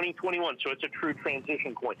of 2021. So it's a true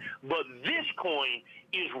transition coin. But this coin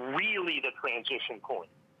is really the transition coin.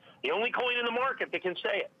 The only coin in the market that can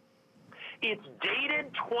say it. It's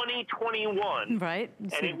dated 2021. Right.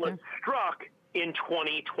 And it was struck in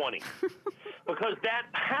 2020. Because that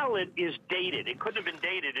pallet is dated. It couldn't have been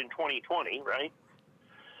dated in 2020, right?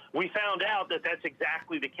 We found out that that's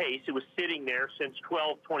exactly the case. It was sitting there since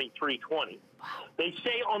 12/23/20. Wow. They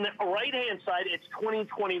say on the right-hand side it's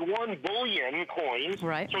 2021 bullion coins.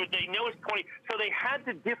 Right. So they know it's 20. So they had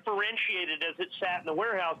to differentiate it as it sat in the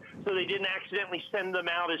warehouse so they didn't accidentally send them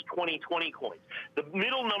out as 2020 coins. The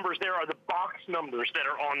middle numbers there are the box numbers that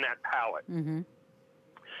are on that pallet. Mm-hmm.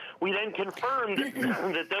 We then confirmed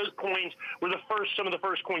that those coins were some of the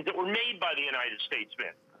first coins that were made by the United States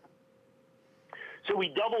Mint. So we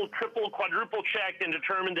double, triple, quadruple checked and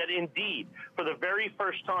determined that indeed, for the very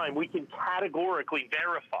first time, we can categorically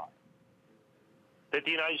verify that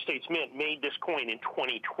the United States Mint made this coin in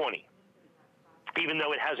 2020, even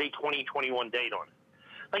though it has a 2021 date on it.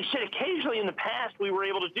 Like I said, occasionally in the past, we were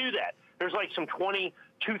able to do that. There's like some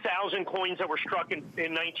 22,000 coins that were struck in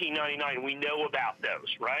 1999. We know about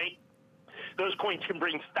those, right? Those coins can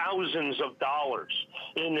bring thousands of dollars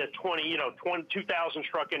in the 2000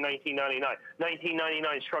 struck in 1999,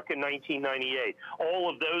 1999 struck in 1998. All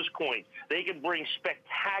of those coins, they can bring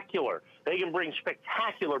spectacular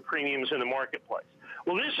premiums in the marketplace.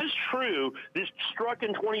 Well, this is true. This struck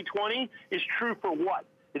in 2020 is true for what?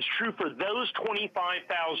 It's true for those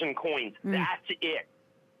 25,000 coins. That's it.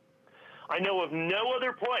 I know of no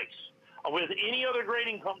other place with any other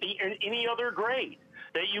grading company and any other grade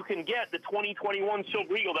that you can get the 2021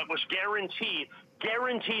 Silver Eagle that was guaranteed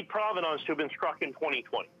provenance to have been struck in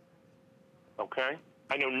 2020. Okay?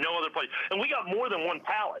 I know no other place. And we got more than one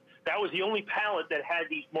pallet. That was the only pallet that had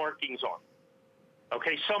these markings on.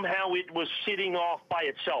 Okay, somehow it was sitting off by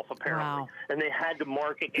itself, apparently. Wow. And they had to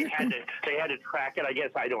mark it. They had to track it. I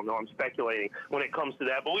guess, I don't know. I'm speculating when it comes to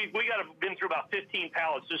that. But we been through about 15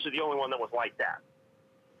 pallets. This is the only one that was like that.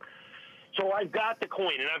 So I've got the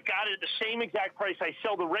coin, and I've got it at the same exact price I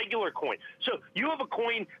sell the regular coin. So you have a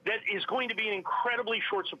coin that is going to be in incredibly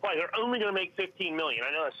short supply. They're only going to make 15 million.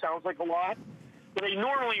 I know that sounds like a lot, but they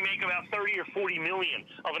normally make about 30 or 40 million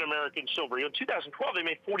of an American silver. In 2012, they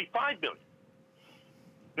made 45 million.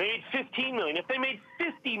 They made 15 million. If they made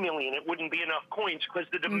 50 million, it wouldn't be enough coins because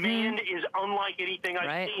the demand is unlike anything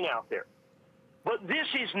I've seen out there. But this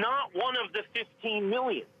is not one of the 15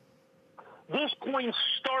 million. This coin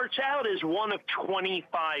starts out as one of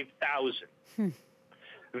 25,000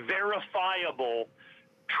 verifiable,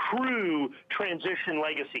 true transition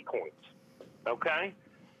legacy coins. Okay?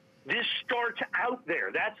 This starts out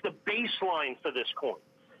there. That's the baseline for this coin.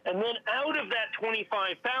 And then out of that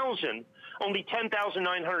 25,000, only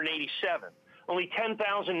 10,987. Only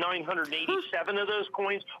 10,987 of those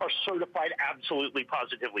coins are certified absolutely,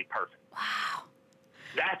 positively perfect. Wow.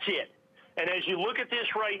 That's it. And as you look at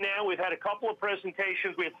this right now, we've had a couple of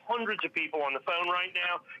presentations. We have hundreds of people on the phone right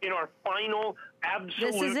now in our final,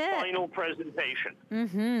 absolute final presentation.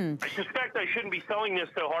 I suspect I shouldn't be selling this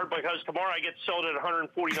so hard because tomorrow I get sold at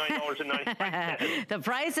 $149.95. The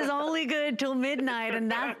price is only good till midnight, and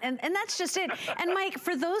that's just it. And Mike,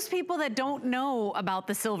 for those people that don't know about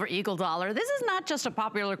the Silver Eagle dollar, this is not just a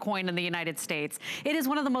popular coin in the United States. It is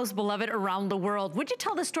one of the most beloved around the world. Would you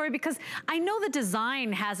tell the story? Because I know the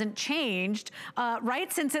design hasn't changed,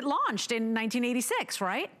 right, since it launched in 1986,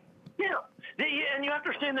 right? Yeah. And you have to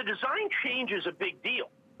understand the design change is a big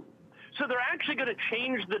deal. So they're actually going to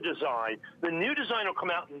change the design. The new design will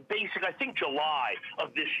come out in basic, I think, July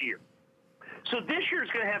of this year. So this year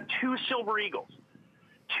is going to have two Silver Eagles.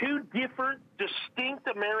 Two different, distinct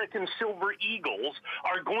American Silver Eagles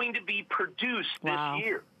are going to be produced this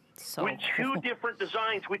year with two different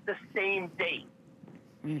designs with the same date.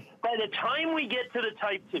 By the time we get to the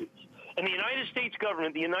Type 2s, and the United States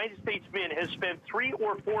government, the United States Mint, has spent 3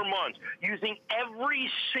 or 4 months using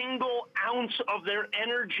every single ounce of their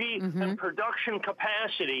energy and production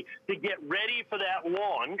capacity to get ready for that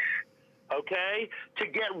launch, okay? To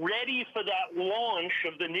get ready for that launch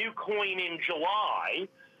of the new coin in July,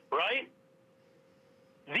 right?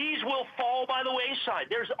 These will fall by the wayside.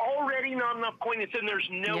 There's already not enough coins, and there's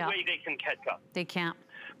no way they can catch up. They can't.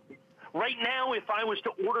 Right now, if I was to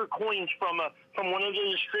order coins from one of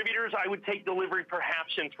the distributors, I would take delivery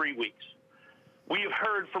perhaps in 3 weeks. We have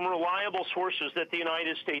heard from reliable sources that the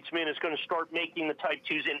United States Mint is going to start making the Type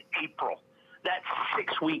 2s in April. That's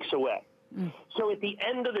 6 weeks away. So at the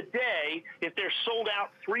end of the day, if they're sold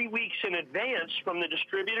out 3 weeks in advance from the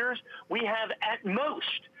distributors, we have at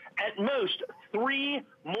most 3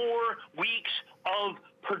 more weeks of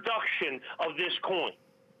production of this coin.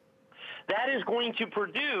 That is going to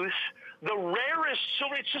produce the rarest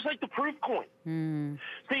silver. It's just like the proof coin.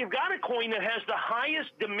 So you've got a coin that has the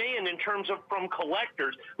highest demand in terms of from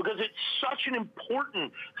collectors because it's such an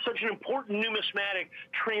important numismatic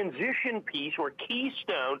transition piece or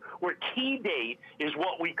keystone or key date is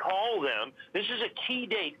what we call them. This is a key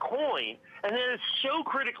date coin, and that is so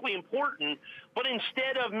critically important. But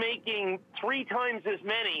instead of making 3 times as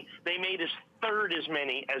many, they made a third as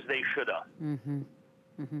many as they should have.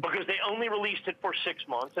 Because they only released it for 6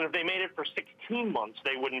 months, and if they made it for 16 months,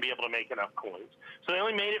 they wouldn't be able to make enough coins. So they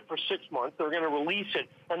only made it for 6 months. They're going to release it,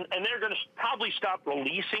 and they're going to probably stop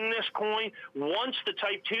releasing this coin. Once the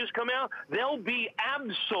Type 2s come out, there'll be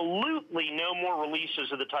absolutely no more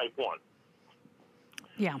releases of the Type 1.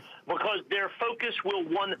 Yeah. Because their focus will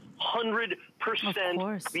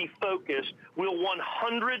 100% be focused, will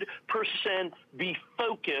 100% be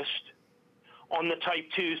focused on the Type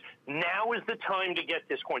 2s. Now is the time to get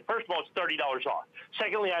this coin. First of all, it's $30 off.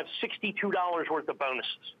 Secondly, I have $62 worth of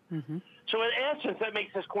bonuses. So in essence, that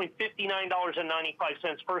makes this coin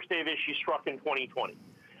 $59.95, first day of issue struck in 2020.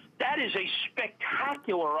 That is a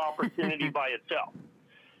spectacular opportunity by itself.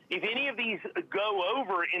 If any of these go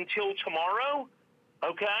over until tomorrow,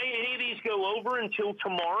 any of these go over until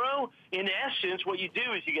tomorrow, in essence, what you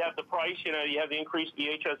do is you have the price, you have the increase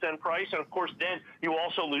the HSN price, and of course then you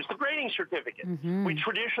also lose the grading certificate. We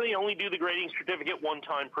traditionally only do the grading certificate 1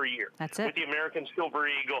 time per year. That's it. With the American Silver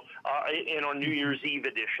Eagle in our New Year's Eve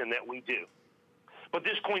edition that we do. But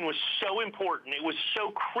this coin was so important. It was so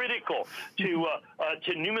critical to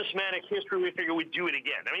numismatic history. We figured we'd do it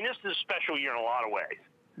again. I mean, this is a special year in a lot of ways.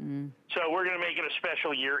 So we're going to make it a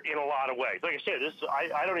special year in a lot of ways. Like I said,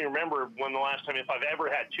 I don't even remember when the last time, if I've ever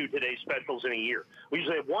had 2 Today specials in a year. We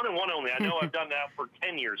usually have 1 and 1 only. I know I've done that for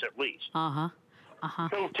 10 years at least. So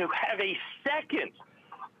to have a second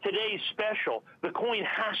Today's special, the coin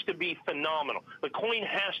has to be phenomenal. The coin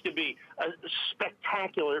has to be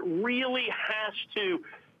spectacular. It really has to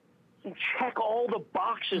check all the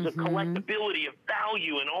boxes of collectability, of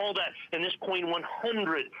value, and all that. And this coin 100%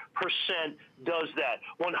 does that.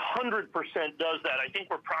 100% does that. I think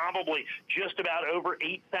we're probably just about over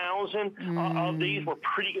 8,000 of these. We're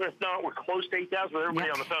pretty good. If not, we're close to 8,000. With everybody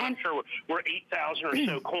on the phone, I'm sure we're 8,000 or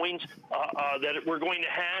so coins that we're going to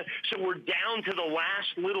have. So we're down to the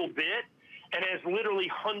last little bit. And as literally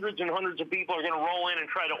hundreds and hundreds of people are going to roll in and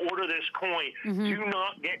try to order this coin, do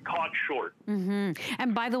not get caught short.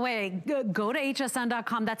 And by the way, go to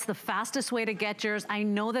hsn.com. That's the fastest way to get yours. I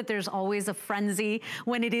know that there's always a frenzy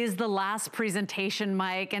when it is the last presentation,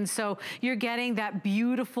 Mike. And so you're getting that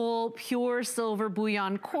beautiful, pure silver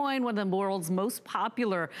bullion coin, one of the world's most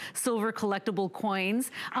popular silver collectible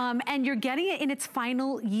coins. And you're getting it in its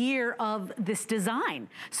final year of this design.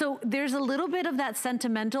 So there's a little bit of that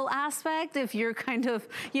sentimental aspect. If you're kind of,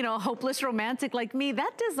 hopeless romantic like me,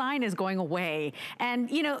 that design is going away. And,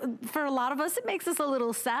 for a lot of us, it makes us a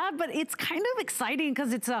little sad, but it's kind of exciting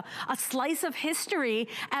because it's a slice of history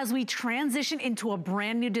as we transition into a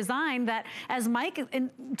brand new design that, as Mike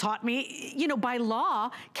taught me, by law,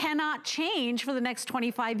 cannot change for the next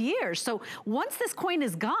 25 years. So once this coin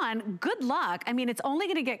is gone, good luck. I mean, it's only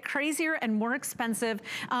going to get crazier and more expensive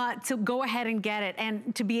to go ahead and get it.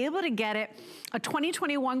 And to be able to get it, a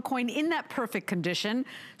 2021 coin in that perfect condition,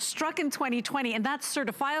 struck in 2020, and that's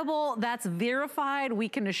certifiable, that's verified. We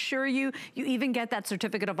can assure you, you even get that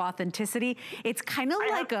certificate of authenticity. It's kind of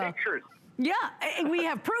like a... Pictures. Yeah, we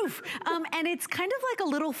have proof. And it's kind of like a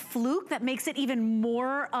little fluke that makes it even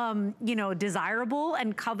more, desirable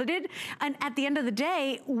and coveted. And at the end of the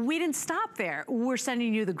day, we didn't stop there. We're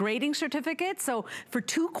sending you the grading certificate. So for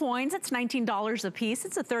 2 coins, that's $19 a piece.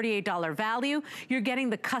 It's a $38 value. You're getting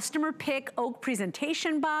the customer pick oak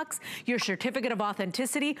presentation box, your certificate of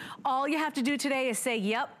authenticity. All you have to do today is say,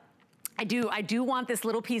 yep, I do want this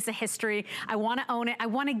little piece of history. I want to own it. I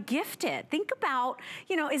want to gift it. Think about,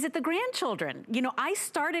 is it the grandchildren? I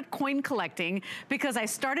started coin collecting because I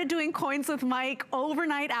started doing coins with Mike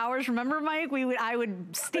overnight hours. Remember, Mike? I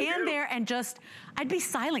would stand there and I'd be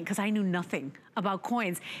silent because I knew nothing about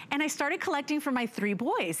coins. And I started collecting for my 3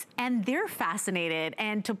 boys, and they're fascinated.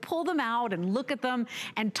 And to pull them out and look at them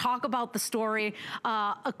and talk about the story,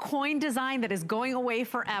 a coin design that is going away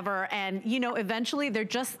forever. And, eventually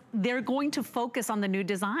they're going to focus on the new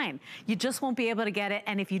design. You just won't be able to get it.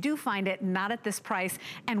 And if you do find it, not at this price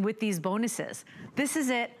and with these bonuses. This is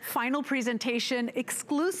it. Final presentation,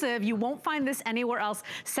 exclusive. You won't find this anywhere else.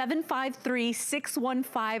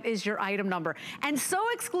 753615 is your item number. And so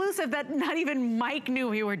exclusive that not even Mike knew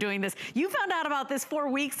we were doing this. You found out about this 4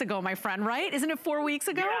 weeks ago, my friend, right? Isn't it 4 weeks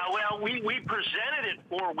ago? Yeah, well, we presented it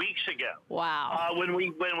 4 weeks ago. Wow. When we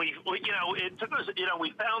it took us,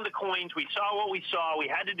 we found the coins, we saw what we saw, we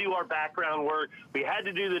had to do our back background work. We had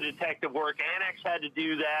to do the detective work. Annex had to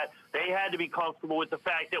do that. They had to be comfortable with the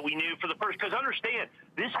fact that we knew for the first, because understand,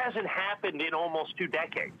 this hasn't happened in almost 2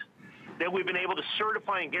 decades, that we've been able to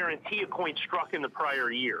certify and guarantee a coin struck in the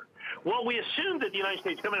prior year. Well, we assumed that the United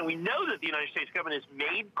States government, and we know that the United States government has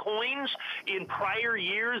made coins in prior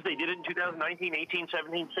years. They did it in 2019, 18,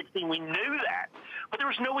 17, 16. We knew that. But there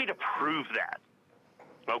was no way to prove that.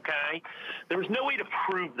 Okay? There was no way to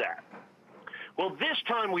prove that. Well, this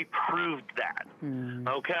time we proved that.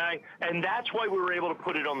 Okay? And that's why we were able to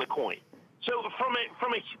put it on the coin. So from a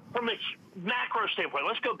macro standpoint,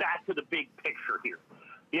 let's go back to the big picture here.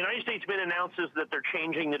 The United States Mint announces that they're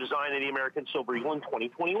changing the design of the American Silver Eagle in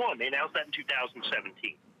 2021. They announced that in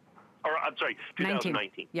 2017. Or, I'm sorry,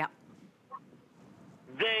 2019. Yeah.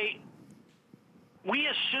 We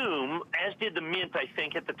assume, as did the Mint, I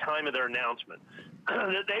think, at the time of their announcement,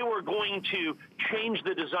 that they were going to change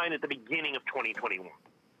the design at the beginning of 2021.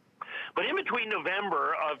 But in between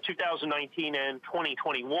November of 2019 and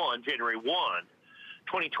 2021, January 1,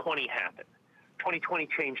 2020 happened. 2020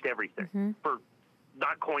 changed everything. For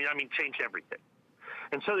not coin, I mean changed everything.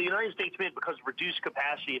 And so the United States Mint, because of reduced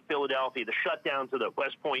capacity at Philadelphia, the shutdowns of the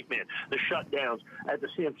West Point Mint, the shutdowns at the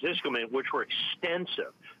San Francisco Mint, which were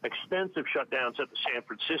extensive shutdowns at the San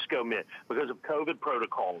Francisco Mint because of COVID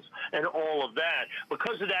protocols and all of that.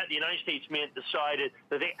 Because of that, the United States Mint decided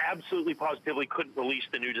that they absolutely positively couldn't release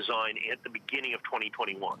the new design at the beginning of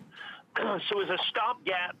 2021. So as a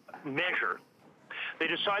stopgap measure, they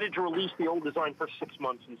decided to release the old design for 6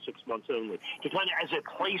 months and 6 months only, to kind of as a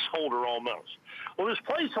placeholder almost. Well, this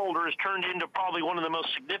placeholder has turned into probably one of the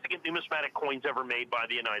most significant numismatic coins ever made by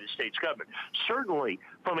the United States government. Certainly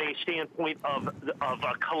from a standpoint of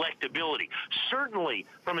collectability, certainly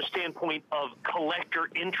from a standpoint of collector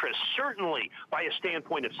interest, certainly by a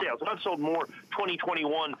standpoint of sales. And I've sold more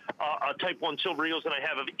 2021 Type 1 Silver Eagles than I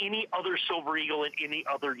have of any other Silver Eagle in any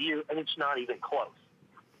other year, and it's not even close.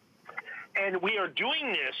 And we are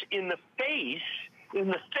doing this in the face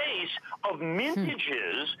of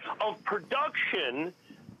mintages of production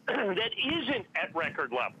that isn't at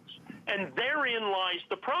record levels. And therein lies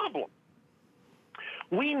the problem.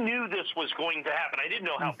 We knew this was going to happen. I didn't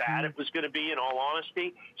know how bad it was going to be, in all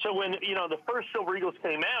honesty. So when, the first Silver Eagles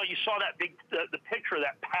came out, you saw that the picture of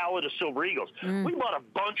that pallet of Silver Eagles. We bought a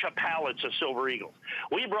bunch of pallets of Silver Eagles.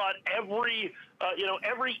 We brought every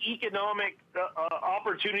economic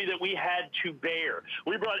opportunity that we had to bear.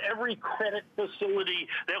 We brought every credit facility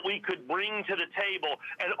that we could bring to the table,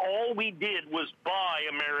 and all we did was buy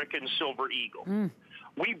American Silver Eagle.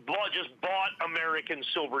 We just bought American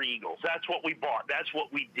Silver Eagles. That's what we bought. That's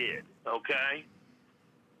what we did, okay?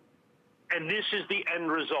 And this is the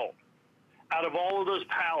end result. Out of all of those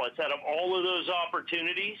pallets, out of all of those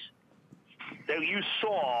opportunities that you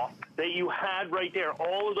saw, that you had right there,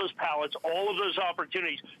 all of those pallets, all of those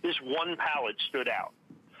opportunities, this one pallet stood out.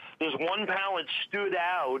 This one pallet stood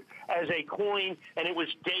out as a coin, and it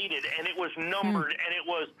was dated, and it was numbered, and it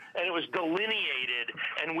was delineated,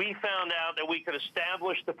 and we found out that we could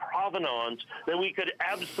establish the provenance, that we could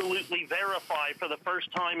absolutely verify for the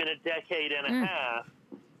first time in a decade and a half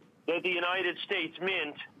that the United States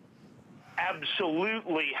Mint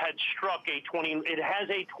absolutely had struck it has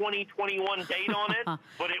a 2021 date on it,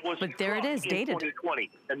 but it was but there it is, dated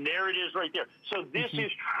 2020, and there it is right there. So this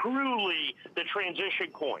is truly the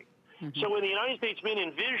transition coin. So when the United States Mint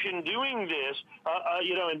envisioned doing this,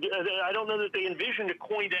 and I don't know that they envisioned a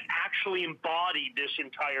coin that actually embodied this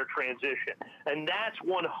entire transition. And that's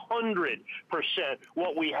 100%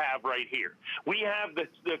 what we have right here. We have the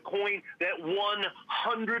coin that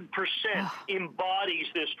 100%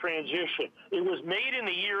 embodies this transition. It was made in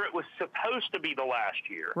the year it was supposed to be the last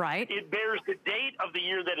year. Right. It bears the date of the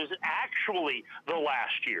year that is actually the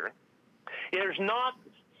last year. There's not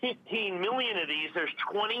 15 million of these. There's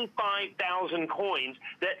 25,000 coins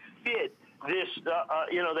that fit this,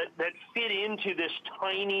 that fit into this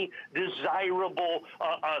tiny, desirable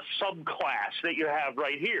subclass that you have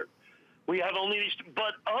right here. We have only these,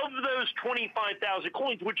 but of those 25,000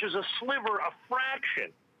 coins, which is a sliver, a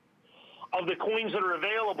fraction of the coins that are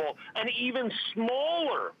available, an even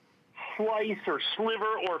smaller slice or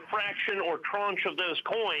sliver or fraction or tranche of those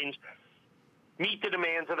coins meet the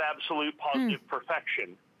demands of absolute positive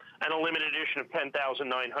perfection and a limited edition of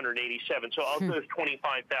 10,987. So of those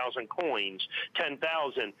 25,000 coins,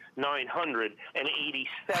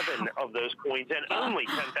 10,987 of those coins, and only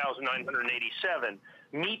 10,987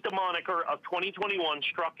 meet the moniker of 2021,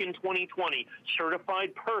 struck in 2020,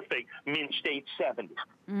 certified perfect, Mint State 70.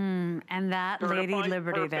 And that Certified Lady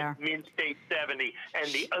Liberty perfect, there. Mint State 70. And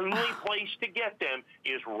the only place to get them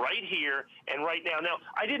is right here and right now. Now,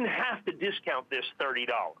 I didn't have to discount this $30.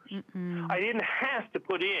 I didn't have to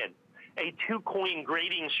put in a 2-coin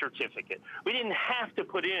grading certificate. We didn't have to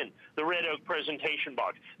put in the red oak presentation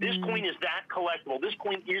box. This coin is that collectible. This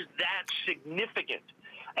coin is that significant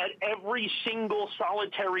at every single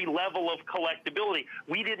solitary level of collectability.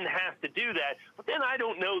 We didn't have to do that, but then I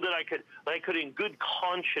don't know that I could in good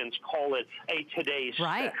conscience call it a today's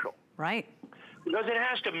special. Right. Because it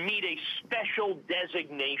has to meet a special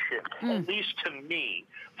designation, at least to me,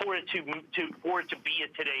 for it to be a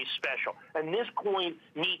today's special. And this coin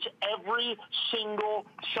meets every single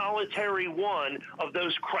solitary one of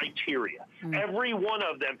those criteria. Every one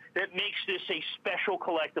of them that makes this a special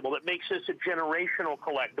collectible, that makes this a generational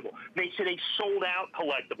collectible, makes it a sold-out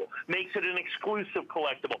collectible, makes it an exclusive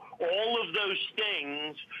collectible. All of those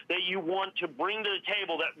things that you want to bring to the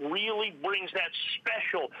table that really brings that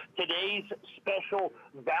special, today's special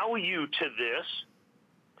value to this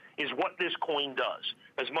is what this coin does,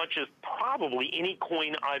 as much as probably any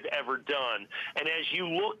coin I've ever done. And as you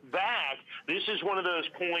look back, this is one of those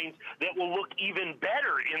coins that will look even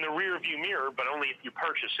better in the rearview mirror, but only if you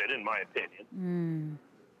purchase it, in my opinion.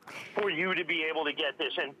 For you to be able to get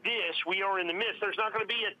this. And this, we are in the midst. There's not going to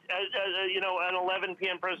be an 11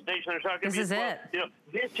 p.m. presentation. There's not going to be. This is it.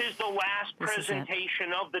 This is the last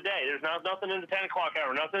presentation of the day. There's nothing in the 10 o'clock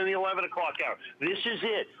hour, nothing in the 11 o'clock hour. This is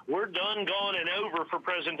it. We're done, gone, and over for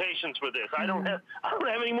presentations with this. I don't have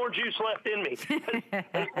any more juice left in me.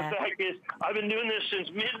 The fact is, I've been doing this since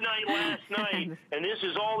midnight last night, and this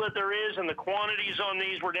is all that there is. And the quantities on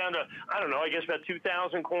these, we're down to, I don't know, I guess about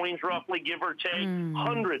 2,000 coins roughly, give or take.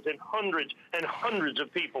 Hundreds and hundreds and hundreds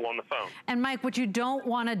of people on the phone. And Mike, what you don't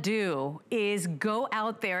want to do is go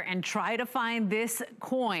out there and try to find this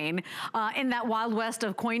coin in that wild west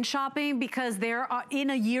of coin shopping, because there are, in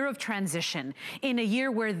a year of transition, in a year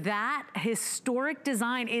where that historic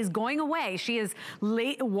design is going away, she is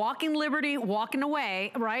walking Liberty, walking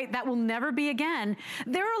away, right? That will never be again.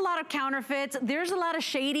 There are a lot of counterfeits. There's a lot of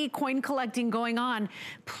shady coin collecting going on.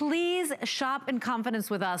 Please shop in confidence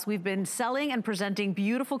with us. We've been selling and presenting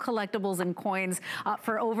beautiful collectibles and coins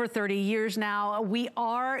for over 30 years now. We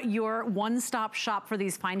are your one-stop shop for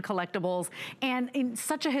these fine collectibles. And in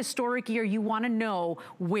such a historic year, you want to know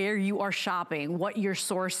where you are shopping, what your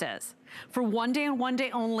source is. For one day and one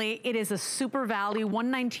day only, it is a super value,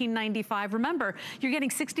 $119.95. Remember, you're getting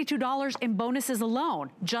 $62 in bonuses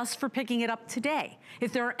alone just for picking it up today.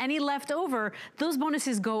 If there are any left over, those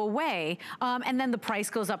bonuses go away, and then the price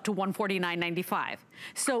goes up to $149.95.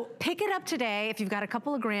 So pick it up today. If you've got a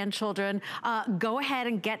couple of grandchildren, go ahead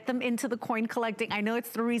and get them into the coin collecting. I know it's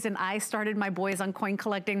the reason I started my boys on coin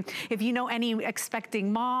collecting. If you know any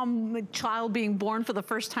expecting mom, child being born for the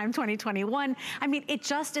first time 2021, I mean, it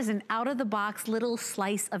just is an out-of-the-box little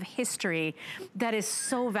slice of history that is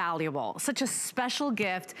so valuable. Such a special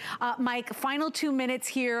gift. Mike, final 2 minutes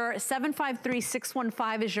here.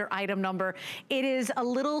 753-615 is your item number. It is a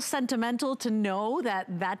little sentimental to know that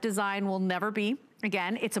that design will never be.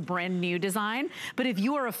 Again, it's a brand new design, but if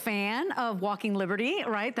you are a fan of Walking Liberty,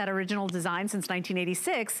 right, that original design since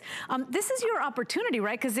 1986, this is your opportunity,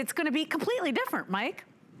 right? Because it's going to be completely different, Mike.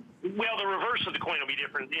 Well, the reverse of the coin will be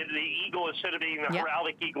different. The eagle, instead of being the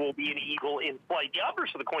heraldic eagle, will be an eagle in flight. The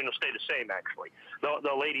obverse of the coin will stay the same, actually.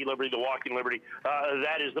 The Lady Liberty, the Walking Liberty,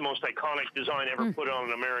 that is the most iconic design ever put on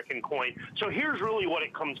an American coin. So here's really what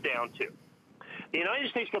it comes down to. The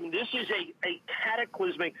United States government, this is a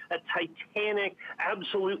cataclysmic, a titanic,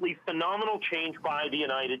 absolutely phenomenal change by the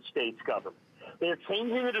United States government. They're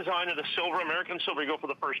changing the design of the American silver eagle for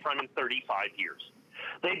the first time in 35 years.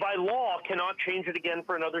 They, by law, cannot change it again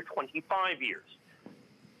for another 25 years.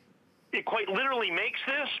 It quite literally makes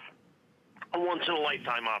this a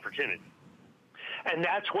once-in-a-lifetime opportunity. And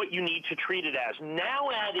that's what you need to treat it as. Now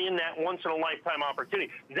add in that once-in-a-lifetime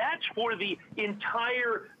opportunity. That's for the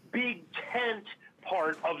entire big tent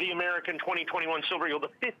part of the American 2021 Silver Eagle, the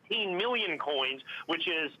 15 million coins, which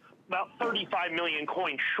is about 35 million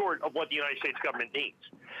coins short of what the United States government needs.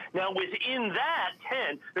 Now, within that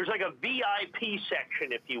tent, there's like a VIP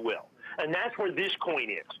section, if you will. And that's where this coin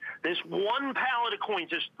is. This one pallet of coins,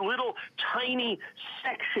 this little tiny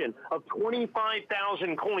section of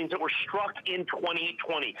 25,000 coins that were struck in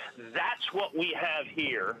 2020. That's what we have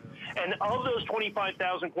here. And of those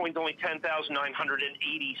 25,000 coins, only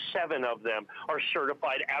 10,987 of them are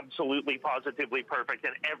certified absolutely, positively perfect,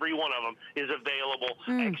 and every one of them is available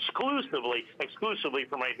exclusively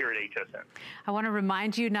from right here at HSN. I want to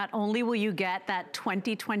remind you, not only will you get that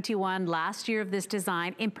 2021 last year of this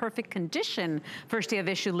design in perfect condition first day of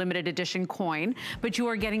issue limited edition coin, but you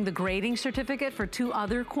are getting the grading certificate for 2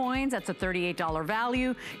 other coins. That's a $38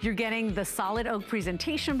 value. You're getting the solid oak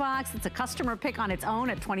presentation box. It's a customer pick on its own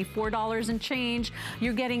at $24 and change.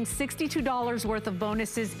 You're getting $62 worth of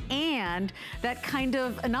bonuses and that kind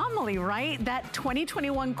of anomaly, right? That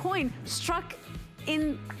 2021 coin struck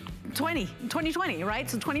in 2020, right?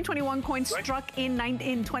 So 2021 coin struck in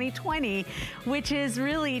 2020, which is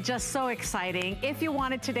really just so exciting. If you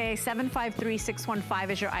want it today,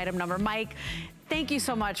 753615 is your item number. Mike, thank you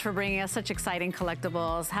so much for bringing us such exciting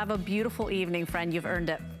collectibles. Have a beautiful evening, friend. You've earned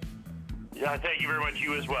it. Yeah, thank you very much.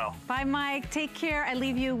 You as well. Bye, Mike. Take care. I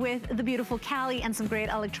leave you with the beautiful Callie and some great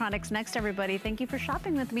electronics next, everybody. Thank you for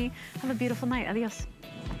shopping with me. Have a beautiful night. Adios.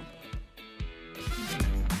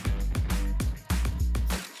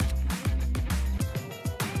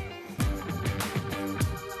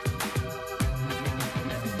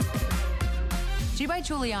 G by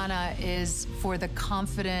Juliana is for the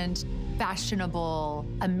confident, fashionable,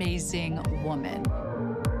 amazing woman.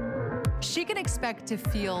 She can expect to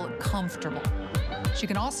feel comfortable. She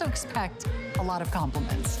can also expect a lot of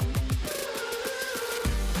compliments.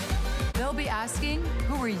 They'll be asking,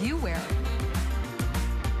 who are you wearing?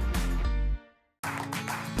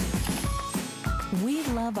 We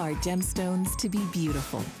love our gemstones to be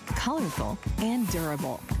beautiful, colorful, and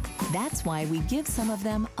durable. That's why we give some of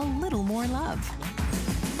them a little more love.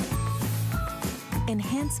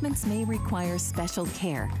 Enhancements may require special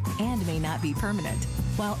care and may not be permanent,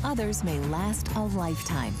 while others may last a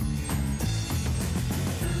lifetime.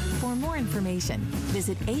 For more information,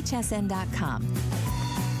 visit hsn.com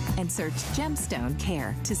and search Gemstone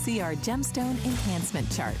Care to see our gemstone enhancement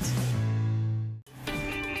chart.